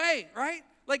 there's no way, right?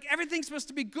 Like, everything's supposed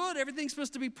to be good. Everything's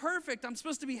supposed to be perfect. I'm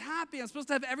supposed to be happy. I'm supposed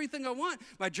to have everything I want.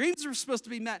 My dreams are supposed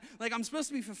to be met. Like, I'm supposed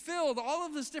to be fulfilled. All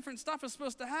of this different stuff is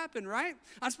supposed to happen, right?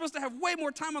 I'm supposed to have way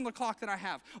more time on the clock than I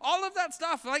have. All of that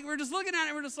stuff, like, we're just looking at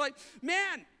it, we're just like,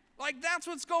 man, like, that's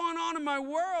what's going on in my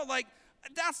world. Like,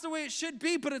 that's the way it should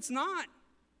be, but it's not.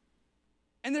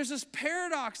 And there's this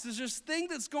paradox. There's this thing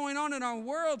that's going on in our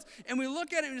world, and we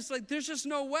look at it, and it's like, there's just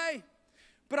no way.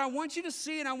 But I want you to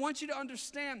see and I want you to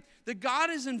understand that God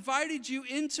has invited you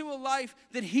into a life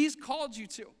that he's called you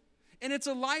to. And it's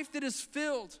a life that is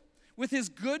filled with his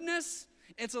goodness.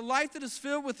 It's a life that is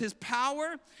filled with his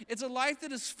power. It's a life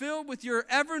that is filled with your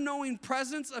ever-knowing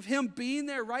presence of him being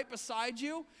there right beside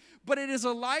you. But it is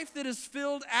a life that is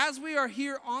filled, as we are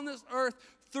here on this earth,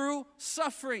 through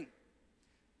suffering.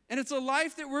 And it's a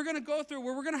life that we're going to go through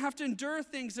where we're going to have to endure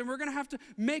things, and we're going to have to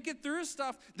make it through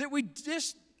stuff that we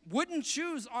just wouldn't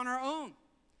choose on our own.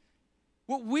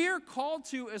 What we're called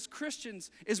to as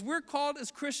Christians is we're called as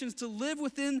Christians to live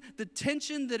within the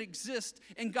tension that exists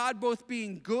in God both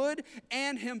being good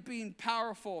and him being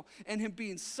powerful, and him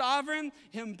being sovereign,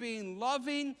 him being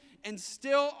loving, and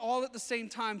still all at the same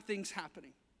time things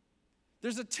happening.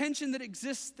 There's a tension that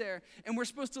exists there, and we're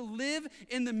supposed to live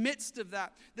in the midst of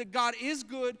that. That God is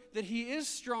good, that he is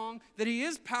strong, that he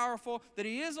is powerful, that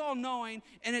he is all-knowing,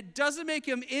 and it doesn't make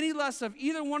him any less of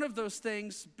either one of those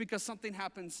things because something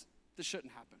happens that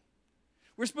shouldn't happen.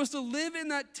 We're supposed to live in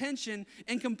that tension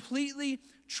and completely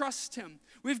trust him.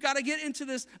 We've got to get into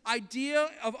this idea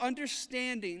of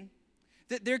understanding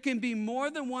that there can be more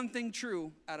than one thing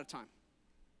true at a time,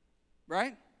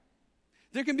 right?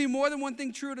 There can be more than one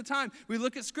thing true at a time. We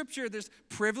look at Scripture, there's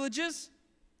privileges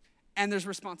and there's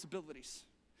responsibilities.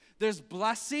 There's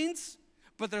blessings,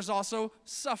 but there's also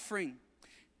suffering.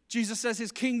 Jesus says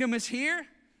his kingdom is here,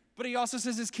 but he also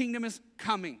says his kingdom is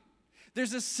coming.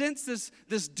 There's a sense,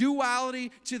 this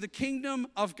duality to the kingdom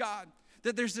of God,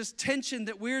 that there's this tension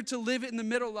that we're to live in the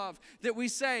middle of, that we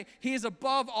say he is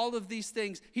above all of these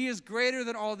things. He is greater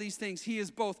than all these things. He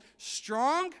is both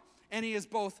strong and he is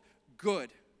both good.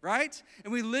 Right?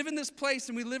 And we live in this place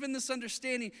and we live in this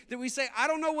understanding that we say, I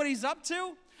don't know what he's up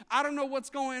to. I don't know what's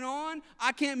going on.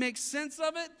 I can't make sense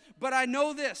of it. But I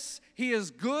know this. He is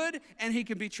good and he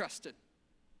can be trusted.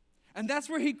 And that's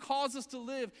where he calls us to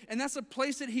live. And that's a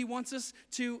place that he wants us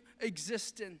to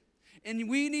exist in. And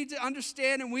we need to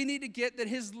understand and we need to get that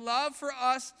his love for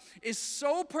us is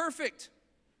so perfect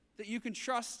that you can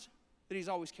trust that he's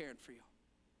always caring for you.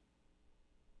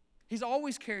 He's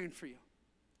always caring for you.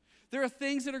 There are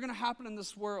things that are going to happen in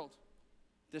this world.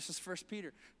 This is 1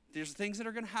 Peter. There's things that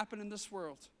are going to happen in this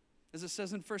world, as it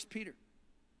says in 1 Peter.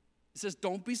 It says,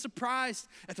 don't be surprised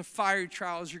at the fiery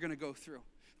trials you're going to go through.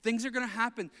 Things are going to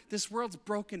happen. This world's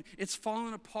broken. It's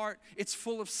fallen apart. It's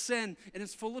full of sin, and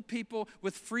it's full of people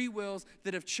with free wills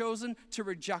that have chosen to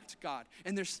reject God.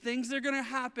 And there's things that are going to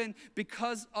happen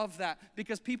because of that,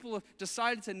 because people have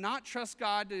decided to not trust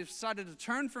God. They've decided to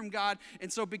turn from God. And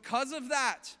so because of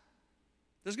that,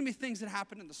 there's going to be things that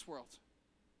happen in this world.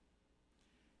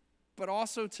 But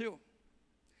also, too,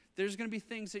 there's going to be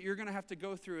things that you're going to have to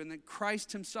go through and that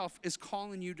Christ himself is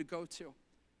calling you to go to.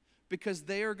 because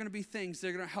they are going to be things that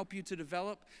are going to help you to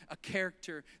develop a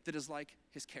character that is like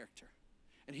his character.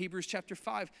 In Hebrews chapter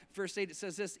 5, verse 8, it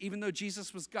says this: even though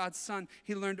Jesus was God's son,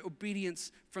 he learned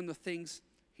obedience from the things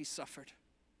he suffered.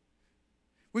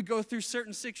 We go through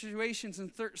certain situations and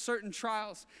certain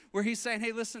trials where he's saying,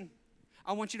 hey, listen,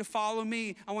 I want you to follow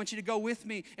me. I want you to go with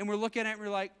me. And we're looking at it and we're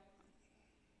like,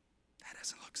 that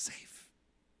doesn't look safe.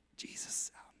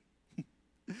 Jesus,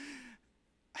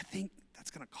 I think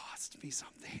that's going to cost me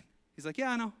something. He's like,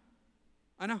 yeah,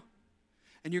 I know.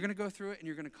 And you're going to go through it, and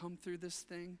you're going to come through this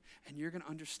thing, and you're going to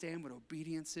understand what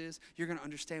obedience is. You're going to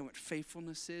understand what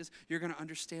faithfulness is. You're going to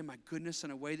understand my goodness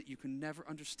in a way that you can never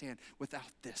understand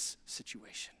without this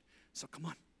situation. So come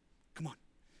on,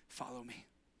 follow me.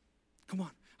 Come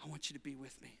on, I want you to be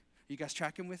with me. Are you guys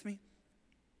tracking with me?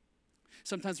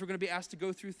 Sometimes we're going to be asked to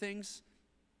go through things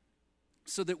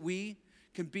so that we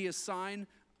can be a sign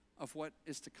of what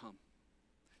is to come.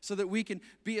 So that we can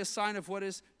be a sign of what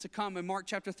is to come. In Mark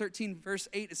chapter 13, verse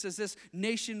 8, it says this: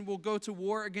 nation will go to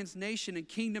war against nation and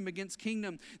kingdom against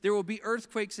kingdom. There will be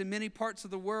earthquakes in many parts of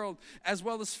the world, as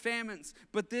well as famines.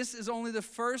 But this is only the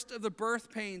first of the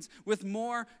birth pains, with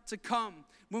more to come.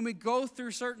 When we go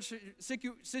through certain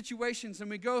situations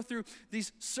and we go through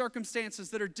these circumstances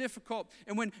that are difficult,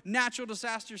 and when natural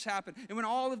disasters happen, and when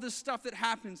all of this stuff that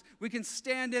happens, we can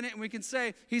stand in it and we can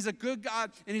say, he's a good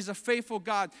God and he's a faithful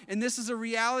God. And this is a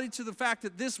reality to the fact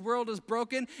that this world is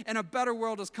broken and a better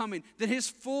world is coming. That his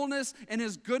fullness and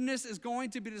his goodness is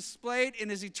going to be displayed in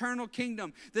his eternal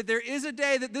kingdom. That there is a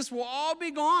day that this will all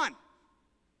be gone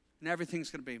and everything's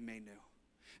going to be made new.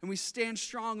 And we stand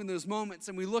strong in those moments,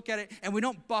 and we look at it, and we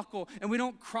don't buckle, and we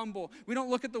don't crumble. We don't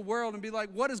look at the world and be like,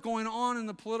 what is going on in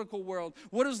the political world?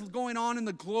 What is going on in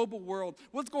the global world?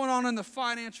 What's going on in the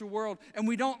financial world? And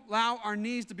we don't allow our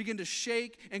knees to begin to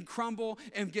shake and crumble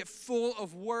and get full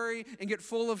of worry and get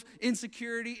full of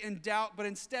insecurity and doubt. But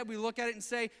instead, we look at it and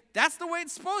say, that's the way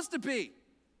it's supposed to be.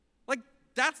 Like,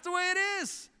 that's the way it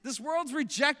is. This world's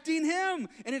rejecting him,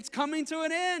 and it's coming to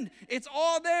an end. It's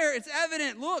all there. It's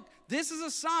evident. Look, this is a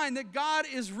sign that God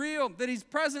is real, that he's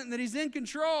present, and that he's in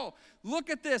control. Look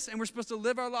at this, and we're supposed to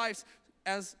live our lives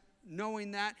as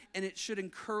knowing that, and it should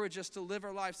encourage us to live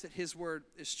our lives that his word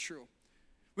is true.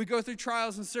 We go through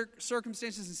trials and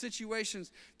circumstances and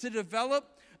situations to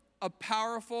develop a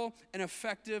powerful and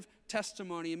effective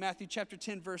testimony. In Matthew chapter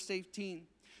 10, verse 18,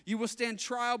 you will stand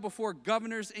trial before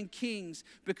governors and kings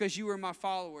because you are my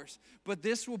followers. But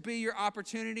this will be your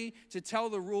opportunity to tell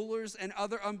the rulers and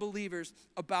other unbelievers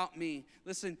about me.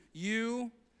 Listen,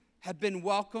 you have been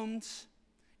welcomed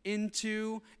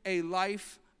into a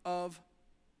life of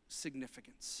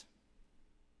significance.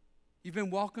 You've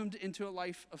been welcomed into a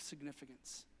life of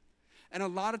significance. And a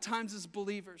lot of times as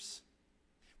believers,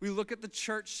 we look at the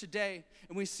church today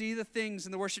and we see the things,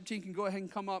 and the worship team can go ahead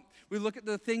and come up. We look at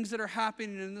the things that are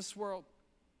happening in this world.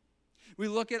 We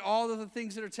look at all of the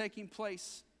things that are taking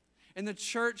place. In the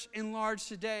church in large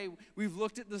today, we've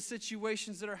looked at the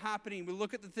situations that are happening. We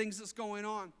look at the things that's going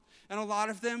on. And a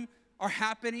lot of them are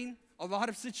happening. A lot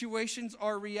of situations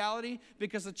are a reality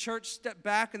because the church stepped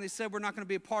back and they said, we're not going to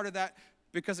be a part of that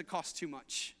because it costs too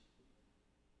much.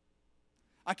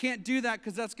 I can't do that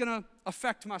because that's going to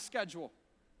affect my schedule.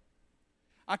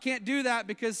 I can't do that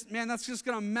because, man, that's just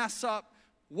going to mess up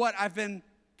what I've been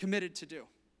committed to do.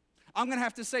 I'm going to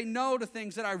have to say no to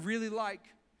things that I really like.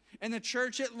 And the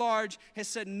church at large has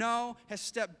said no, has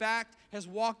stepped back, has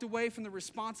walked away from the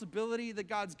responsibility that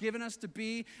God's given us to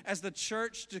be as the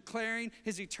church declaring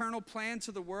his eternal plan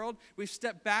to the world. We've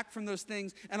stepped back from those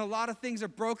things, and a lot of things are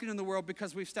broken in the world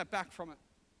because we've stepped back from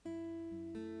it.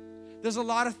 There's a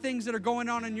lot of things that are going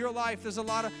on in your life. There's a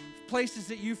lot of places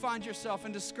that you find yourself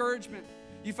in discouragement.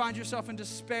 You find yourself in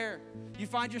despair. You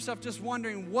find yourself just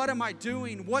wondering, what am I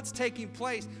doing? What's taking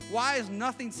place? Why does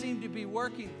nothing seem to be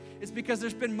working? It's because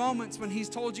there's been moments when he's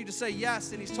told you to say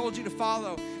yes and he's told you to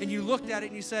follow, and you looked at it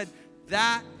and you said,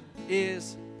 that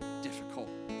is difficult.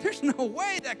 There's no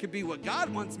way that could be what God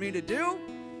wants me to do.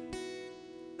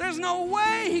 There's no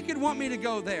way he could want me to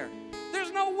go there.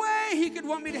 There's no way he could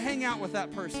want me to hang out with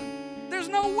that person. There's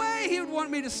no way he would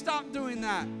want me to stop doing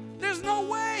that. There's no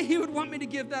way he would want me to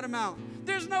give that amount.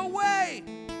 There's no way.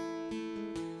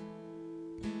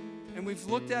 And we've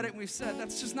looked at it and we've said,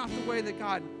 that's just not the way that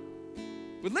God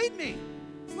would lead me.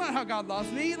 It's not how God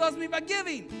loves me. He loves me by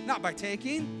giving, not by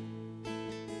taking.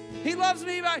 He loves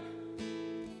me by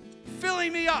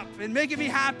filling me up and making me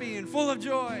happy and full of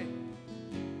joy.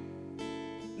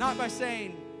 Not by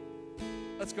saying,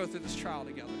 let's go through this trial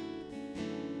together.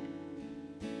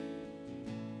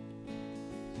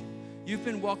 You've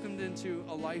been welcomed into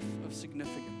a life of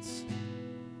significance.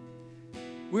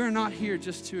 We're not here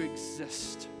just to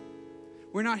exist.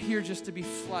 We're not here just to be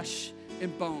flesh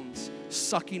and bones,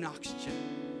 sucking oxygen.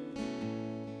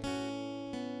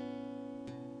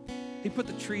 He put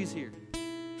the trees here,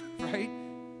 right?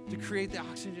 To create the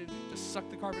oxygen, to suck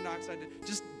the carbon dioxide, to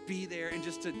just be there and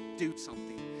just to do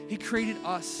something. He created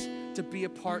us to be a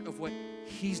part of what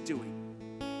He's doing.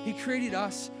 He created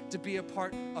us to be a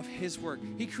part of His work.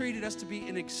 He created us to be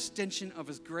an extension of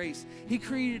His grace. He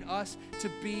created us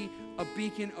to be a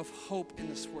beacon of hope in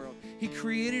this world. He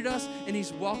created us and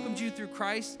He's welcomed you through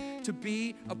Christ to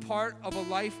be a part of a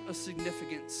life of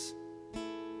significance.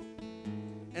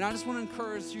 And I just want to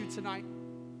encourage you tonight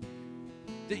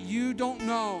that you don't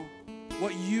know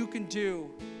what you can do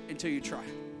until you try.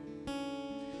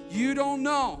 You don't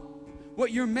know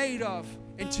what you're made of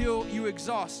until you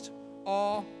exhaust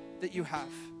all that you have.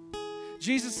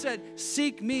 Jesus said,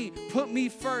 seek me, put me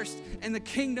first, and the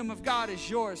kingdom of God is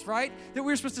yours, right? That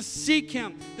we're supposed to seek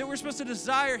Him, that we're supposed to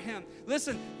desire Him.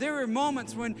 Listen, there are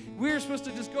moments when we're supposed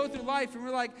to just go through life and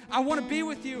we're like, I want to be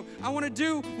with you. I want to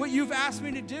do what you've asked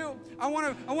me to do. I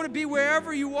want to be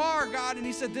wherever you are, God. And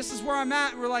He said, this is where I'm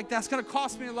at. And we're like, that's going to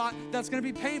cost me a lot. That's going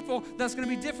to be painful. That's going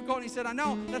to be difficult. And He said, I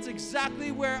know. That's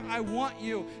exactly where I want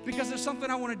you, because there's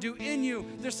something I want to do in you.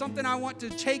 There's something I want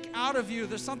to take out of you.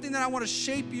 There's something that I want to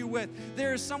shape you with.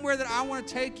 There is somewhere that I want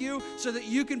to take you so that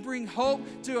you can bring hope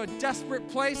to a desperate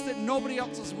place that nobody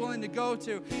else is willing to go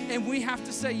to. And we have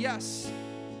to say yes.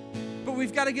 But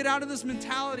we've got to get out of this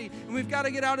mentality, and we've got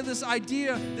to get out of this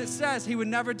idea that says He would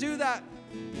never do that.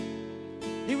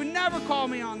 He would never call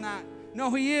me on that.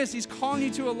 No, He is. He's calling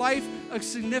you to a life of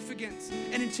significance.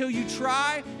 And until you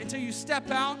try, until you step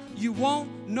out, you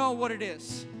won't know what it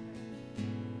is.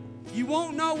 You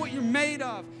won't know what you're made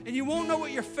of, and you won't know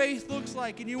what your faith looks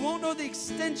like, and you won't know the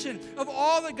extension of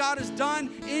all that God has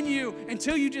done in you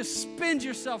until you just spend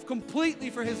yourself completely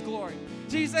for His glory.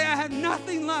 So you say, I have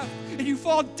nothing left, and you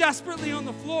fall desperately on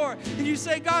the floor, and you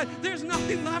say, God, there's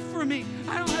nothing left for me.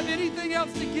 I don't have anything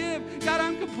else to give. God,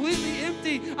 I'm completely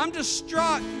empty. I'm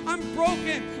distraught. I'm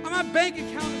broken. My bank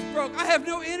account is broke. I have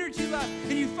no energy left.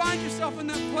 And you find yourself in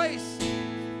that place,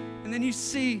 and then you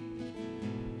see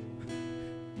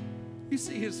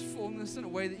His fullness in a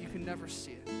way that you can never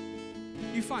see it.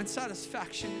 You find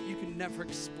satisfaction that you can never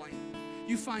explain.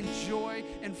 You find joy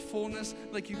and fullness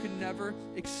like you can never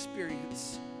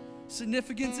experience.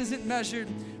 Significance isn't measured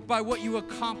by what you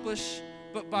accomplish,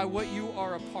 but by what you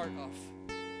are a part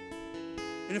of.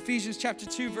 In Ephesians chapter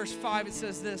 2, verse 5, it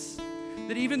says this,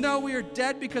 that even though we are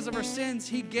dead because of our sins,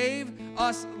 He gave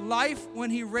us life when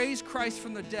He raised Christ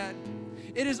from the dead.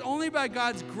 It is only by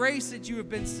God's grace that you have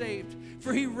been saved.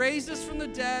 For He raised us from the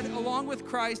dead along with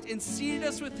Christ and seated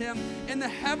us with Him in the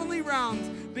heavenly realms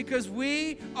because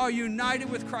we are united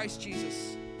with Christ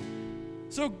Jesus.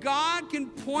 So God can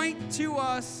point to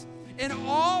us in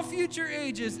all future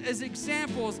ages as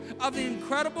examples of the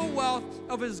incredible wealth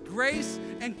of His grace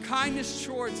and kindness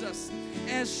towards us,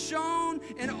 as shown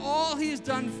in all He has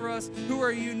done for us who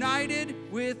are united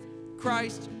with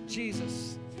Christ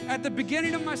Jesus. At the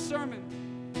beginning of my sermon,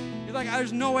 you're like,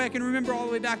 there's no way I can remember all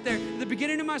the way back there. At the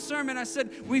beginning of my sermon, I said,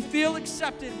 we feel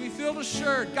accepted. We feel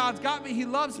assured. God's got me. He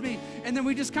loves me. And then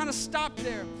we just kind of stopped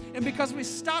there. And because we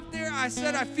stopped there, I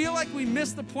said, I feel like we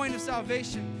missed the point of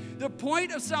salvation. The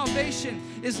point of salvation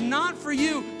is not for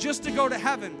you just to go to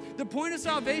heaven. The point of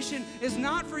salvation is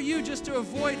not for you just to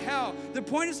avoid hell. The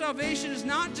point of salvation is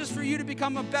not just for you to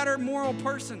become a better moral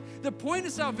person. The point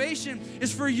of salvation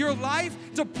is for your life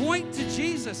to point to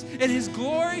Jesus and His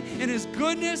glory and His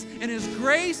goodness and His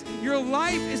grace. Your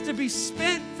life is to be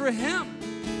spent for Him.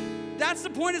 That's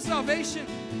the point of salvation.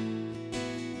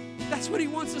 That's what He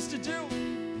wants us to do.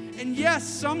 And yes,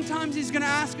 sometimes He's going to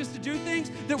ask us to do things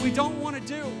that we don't want to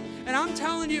do. And I'm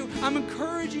telling you, I'm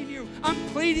encouraging you, I'm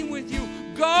pleading with you,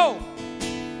 go.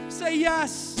 Say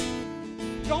yes.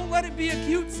 Don't let it be a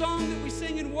cute song that we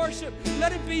sing in worship.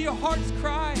 Let it be your heart's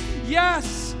cry.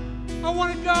 Yes, I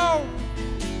want to go.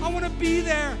 I want to be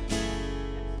there.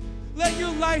 Let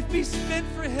your life be spent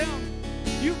for Him.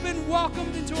 You've been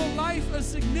welcomed into a life of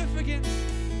significance.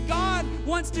 God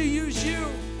wants to use you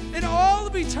in all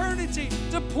of eternity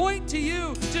to point to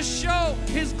you, to show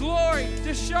His glory,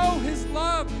 to show His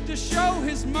love, to show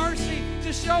His mercy,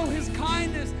 to show His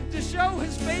kindness, to show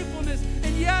His faithfulness.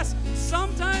 And yes,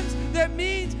 sometimes that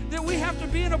means that we have to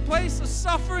be in a place of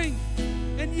suffering.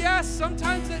 And yes,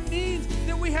 sometimes that means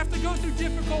that we have to go through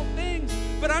difficult things.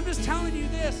 But I'm just telling you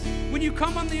this, when you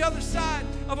come on the other side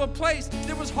of a place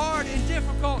that was hard and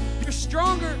difficult, you're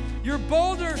stronger, you're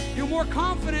bolder, you're more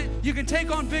confident, you can take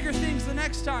on bigger things the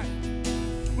next time.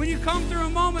 When you come through a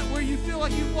moment where you feel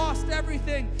like you've lost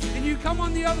everything, and you come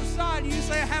on the other side and you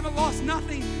say, I haven't lost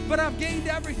nothing, but I've gained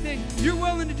everything. You're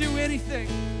willing to do anything.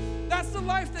 That's the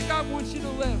life that God wants you to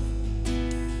live.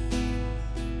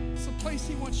 It's the place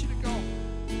He wants you to go.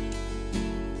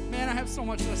 Man, I have so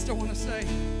much that I still want to say.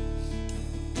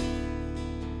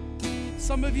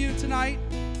 Some of you tonight,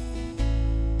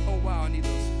 oh wow, I need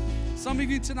those. Some of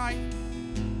you tonight,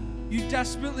 you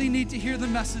desperately need to hear the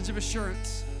message of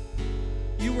assurance.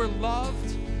 You are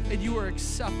loved and you are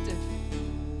accepted.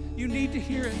 You need to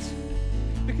hear it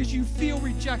because you feel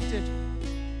rejected.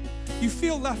 You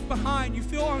feel left behind. You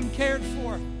feel uncared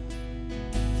for.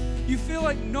 You feel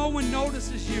like no one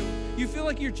notices you. You feel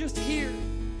like you're just here.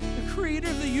 The creator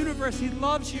of the universe, He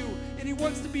loves you and He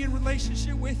wants to be in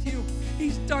relationship with you.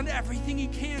 He's done everything He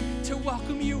can to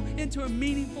welcome you into a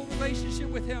meaningful relationship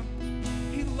with Him.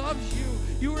 He loves you.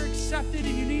 You are accepted,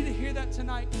 and you need to hear that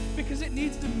tonight because it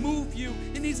needs to move you.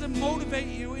 It needs to motivate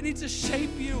you. It needs to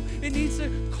shape you. It needs to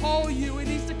call you. It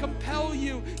needs to compel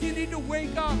you. You need to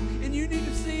wake up, and you need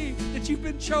to see that you've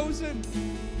been chosen,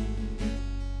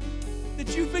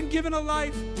 that you've been given a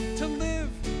life to live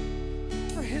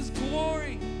for His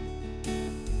glory.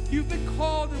 You've been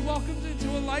called and welcomed into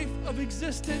a life of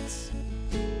existence.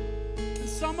 And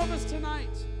some of us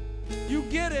tonight, you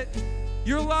get it.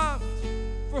 You're loved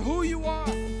for who you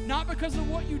are, not because of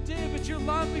what you did, but you're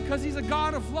loved because He's a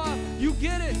God of love. You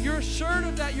get it. You're assured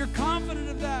of that. You're confident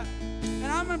of that. And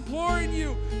I'm imploring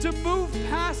you to move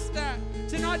past that,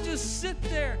 to not just sit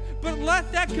there, but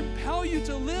let that compel you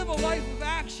to live a life of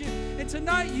action. And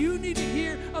tonight, you need to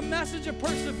hear a message of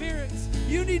perseverance.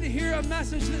 You need to hear a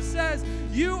message that says,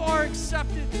 you are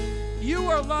accepted,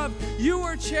 you are loved, you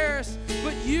are cherished,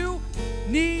 but you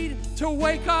need to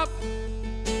wake up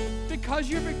because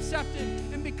you're accepted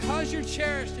and because you're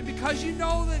cherished and because you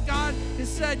know that God has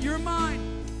said, you're mine.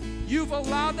 You've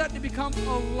allowed that to become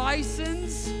a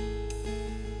license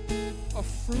of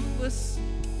fruitless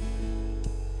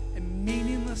and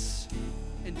meaningless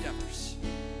endeavors.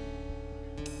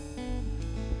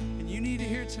 And you need to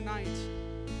hear tonight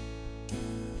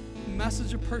a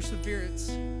message of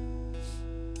perseverance.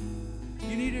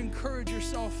 You need to encourage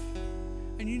yourself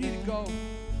and you need to go.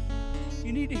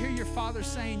 You need to hear your Father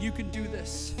saying, you can do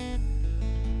this.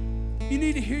 You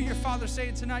need to hear your Father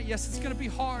saying tonight, yes, it's going to be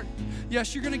hard.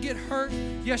 Yes, you're going to get hurt.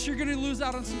 Yes, you're going to lose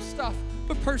out on some stuff,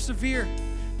 but persevere.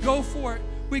 Go for it.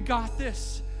 We got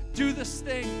this. Do this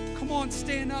thing. Come on,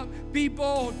 stand up. Be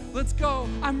bold. Let's go.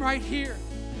 I'm right here.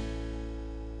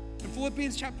 In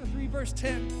Philippians chapter 3, verse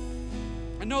 10,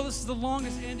 I know this is the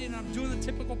longest ending, and I'm doing the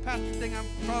typical pastor thing. I'm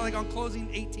probably like on closing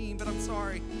 18, but I'm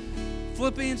sorry.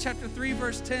 Philippians chapter 3,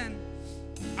 verse 10.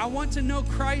 I want to know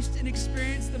Christ and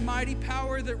experience the mighty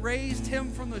power that raised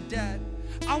Him from the dead.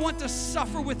 I want to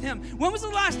suffer with Him. When was the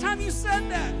last time you said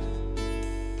that?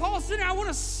 Paul said, I want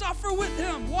to suffer with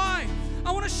Him. Why?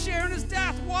 I want to share in His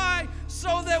death. Why?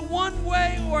 So that one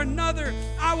way or another,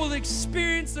 I will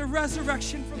experience the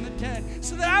resurrection from the dead.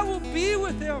 So that I will be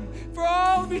with Him for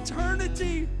all of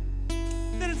eternity.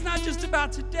 That it's not just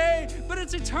about today, but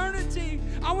it's eternity.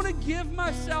 I want to give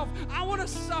myself. I want to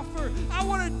suffer. I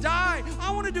want to die.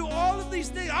 I want to do all of these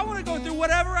things. I want to go through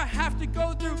whatever I have to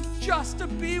go through just to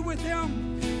be with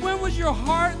Him. When was your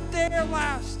heart there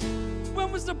last?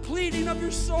 When was the pleading of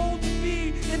your soul to be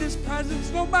in His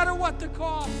presence, no matter what the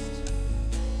cost?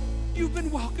 You've been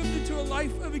welcomed into a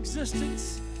life of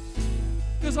existence.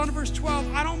 Because on verse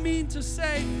 12, I don't mean to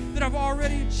say that I've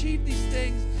already achieved these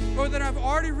things or that I've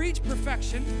already reached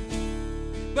perfection,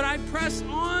 but I press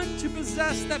on to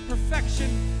possess that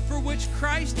perfection for which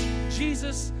Christ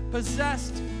Jesus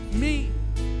possessed me.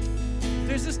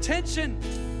 There's this tension.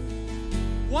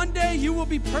 One day you will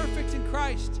be perfect in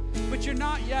Christ, but you're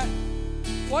not yet.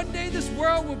 One day this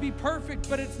world will be perfect,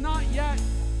 but it's not yet.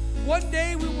 One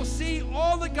day we will see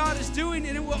all that God is doing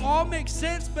and it will all make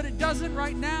sense, but it doesn't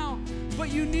right now.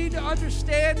 But you need to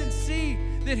understand and see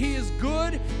that He is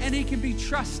good and He can be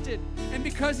trusted. And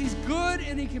because He's good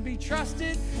and He can be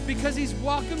trusted, because He's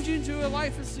welcomed you into a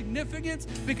life of significance,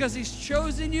 because He's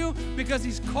chosen you, because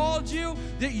He's called you,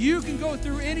 that you can go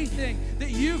through anything, that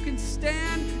you can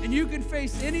stand and you can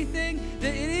face anything,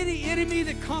 that any enemy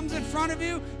that comes in front of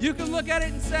you, you can look at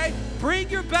it and say, bring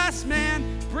your best,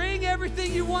 man. Bring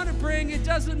everything you want to bring. It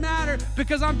doesn't matter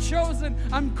because I'm chosen.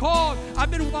 I'm called.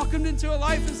 I've been welcomed into a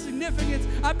life of significance.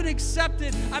 I've been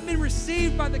accepted. I've been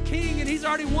received by the King, and He's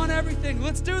already won everything.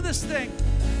 Let's do this thing.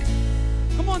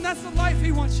 Come on, that's the life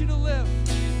He wants you to live.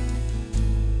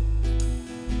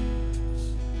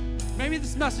 Maybe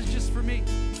this message is just for me.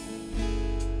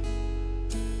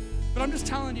 But I'm just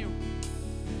telling you,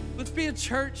 let's be a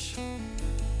church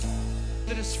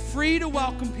that is free to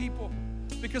welcome people,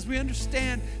 because we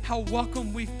understand how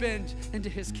welcome we've been into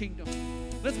His kingdom.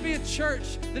 Let's be a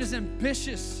church that is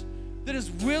ambitious, that is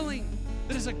willing,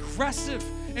 that is aggressive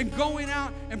in going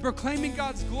out and proclaiming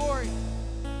God's glory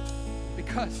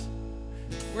because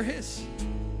we're His.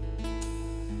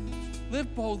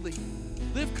 Live boldly.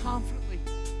 Live confidently.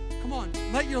 Come on,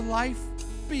 let your life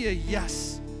be a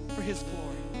yes for His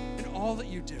glory in all that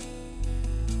you do.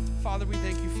 Father, we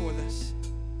thank you for this.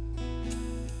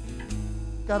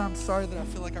 God, I'm sorry that I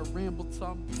feel like I rambled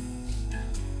some.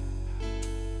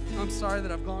 I'm sorry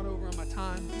that I've gone over on my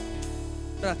time,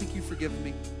 but I think you've forgiven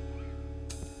me.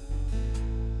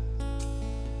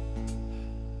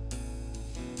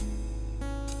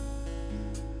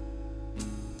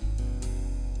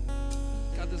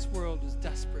 God, this world is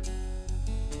desperate.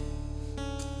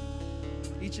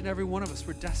 Each and every one of us,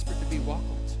 we're desperate to be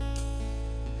welcomed.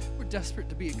 We're desperate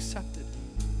to be accepted.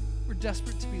 We're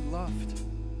desperate to be loved.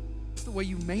 It's the way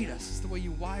you made us. It's the way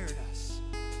you wired us.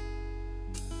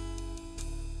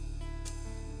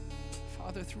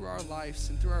 Father, through our lives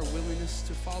and through our willingness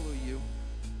to follow you,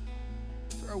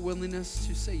 through our willingness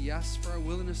to say yes, for our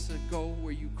willingness to go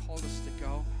where you called us to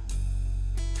go,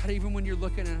 God, even when you're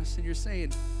looking at us and you're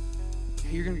saying,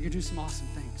 yeah, you're going to do some awesome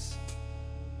things,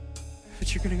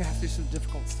 but you're going to have to do some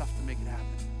difficult stuff to make it happen.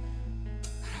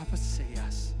 Help us to say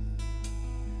yes.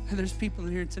 And there's people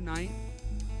in here tonight,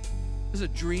 there's a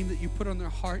dream that you put on their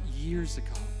heart years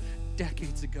ago,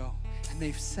 decades ago, and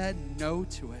they've said no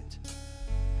to it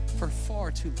for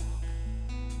far too long.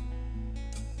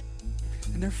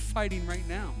 And they're fighting right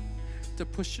now to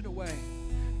push it away.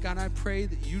 God, I pray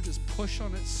that you just push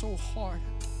on it so hard.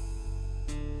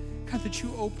 God, that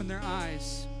you open their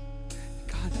eyes.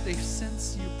 God, that they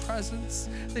sense your presence.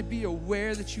 They be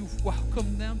aware that you've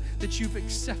welcomed them, that you've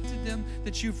accepted them,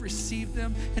 that you've received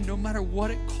them. And no matter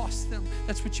what it costs them,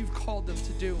 that's what you've called them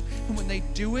to do. And when they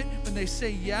do it, when they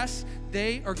say yes,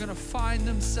 they are going to find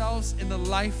themselves in the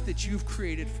life that you've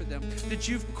created for them, that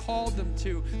you've called them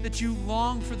to, that you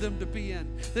long for them to be in.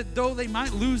 That though they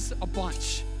might lose a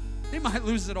bunch, they might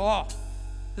lose it all,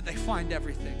 that they find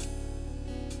everything.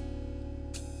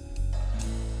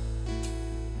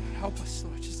 Help us,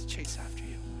 Lord, just to chase after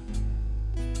you.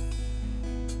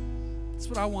 That's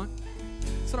what I want.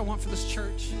 That's what I want for this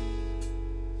church.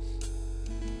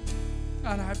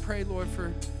 God, I pray, Lord,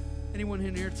 for anyone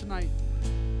in here tonight,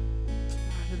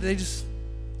 that they just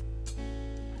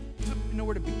know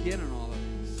where to begin in all of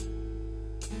this.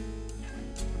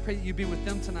 I pray that you be with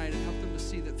them tonight and help them to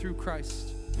see that through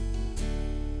Christ,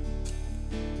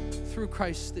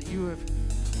 that you have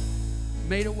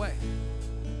made a way.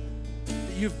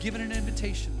 You've given an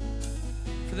invitation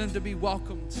for them to be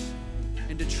welcomed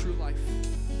into true life.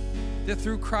 That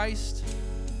through Christ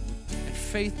and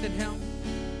faith in Him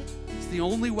is the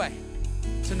only way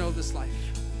to know this life.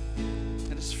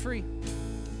 And it's free.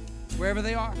 Wherever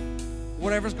they are,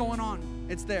 whatever's going on,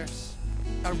 it's theirs.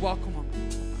 God, welcome them.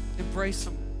 Embrace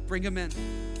them. Bring them in.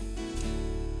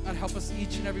 God, help us,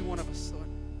 each and every one of us, Lord,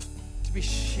 to be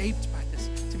shaped by this,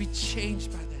 to be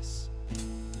changed by this.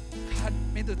 God,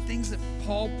 may the things that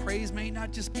Paul prays may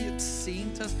not just be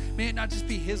obscene to us. May it not just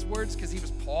be his words because he was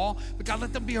Paul. But God,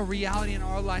 let them be a reality in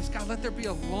our lives. God, let there be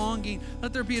a longing.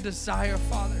 Let there be a desire,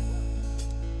 Father.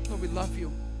 Lord, we love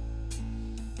you.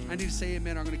 I need to say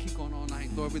amen. I'm going to keep going all night.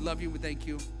 Lord, we love you. We thank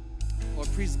you. Lord,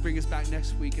 please bring us back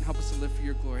next week and help us to live for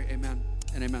your glory. Amen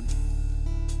and amen.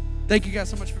 Thank you guys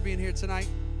so much for being here tonight.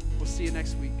 We'll see you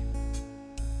next week.